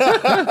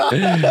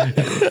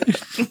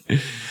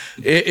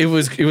 it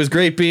was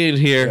great being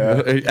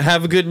here.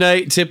 Have a good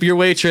night. Tip your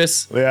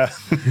waitress. Yeah.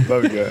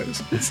 Love you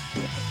guys.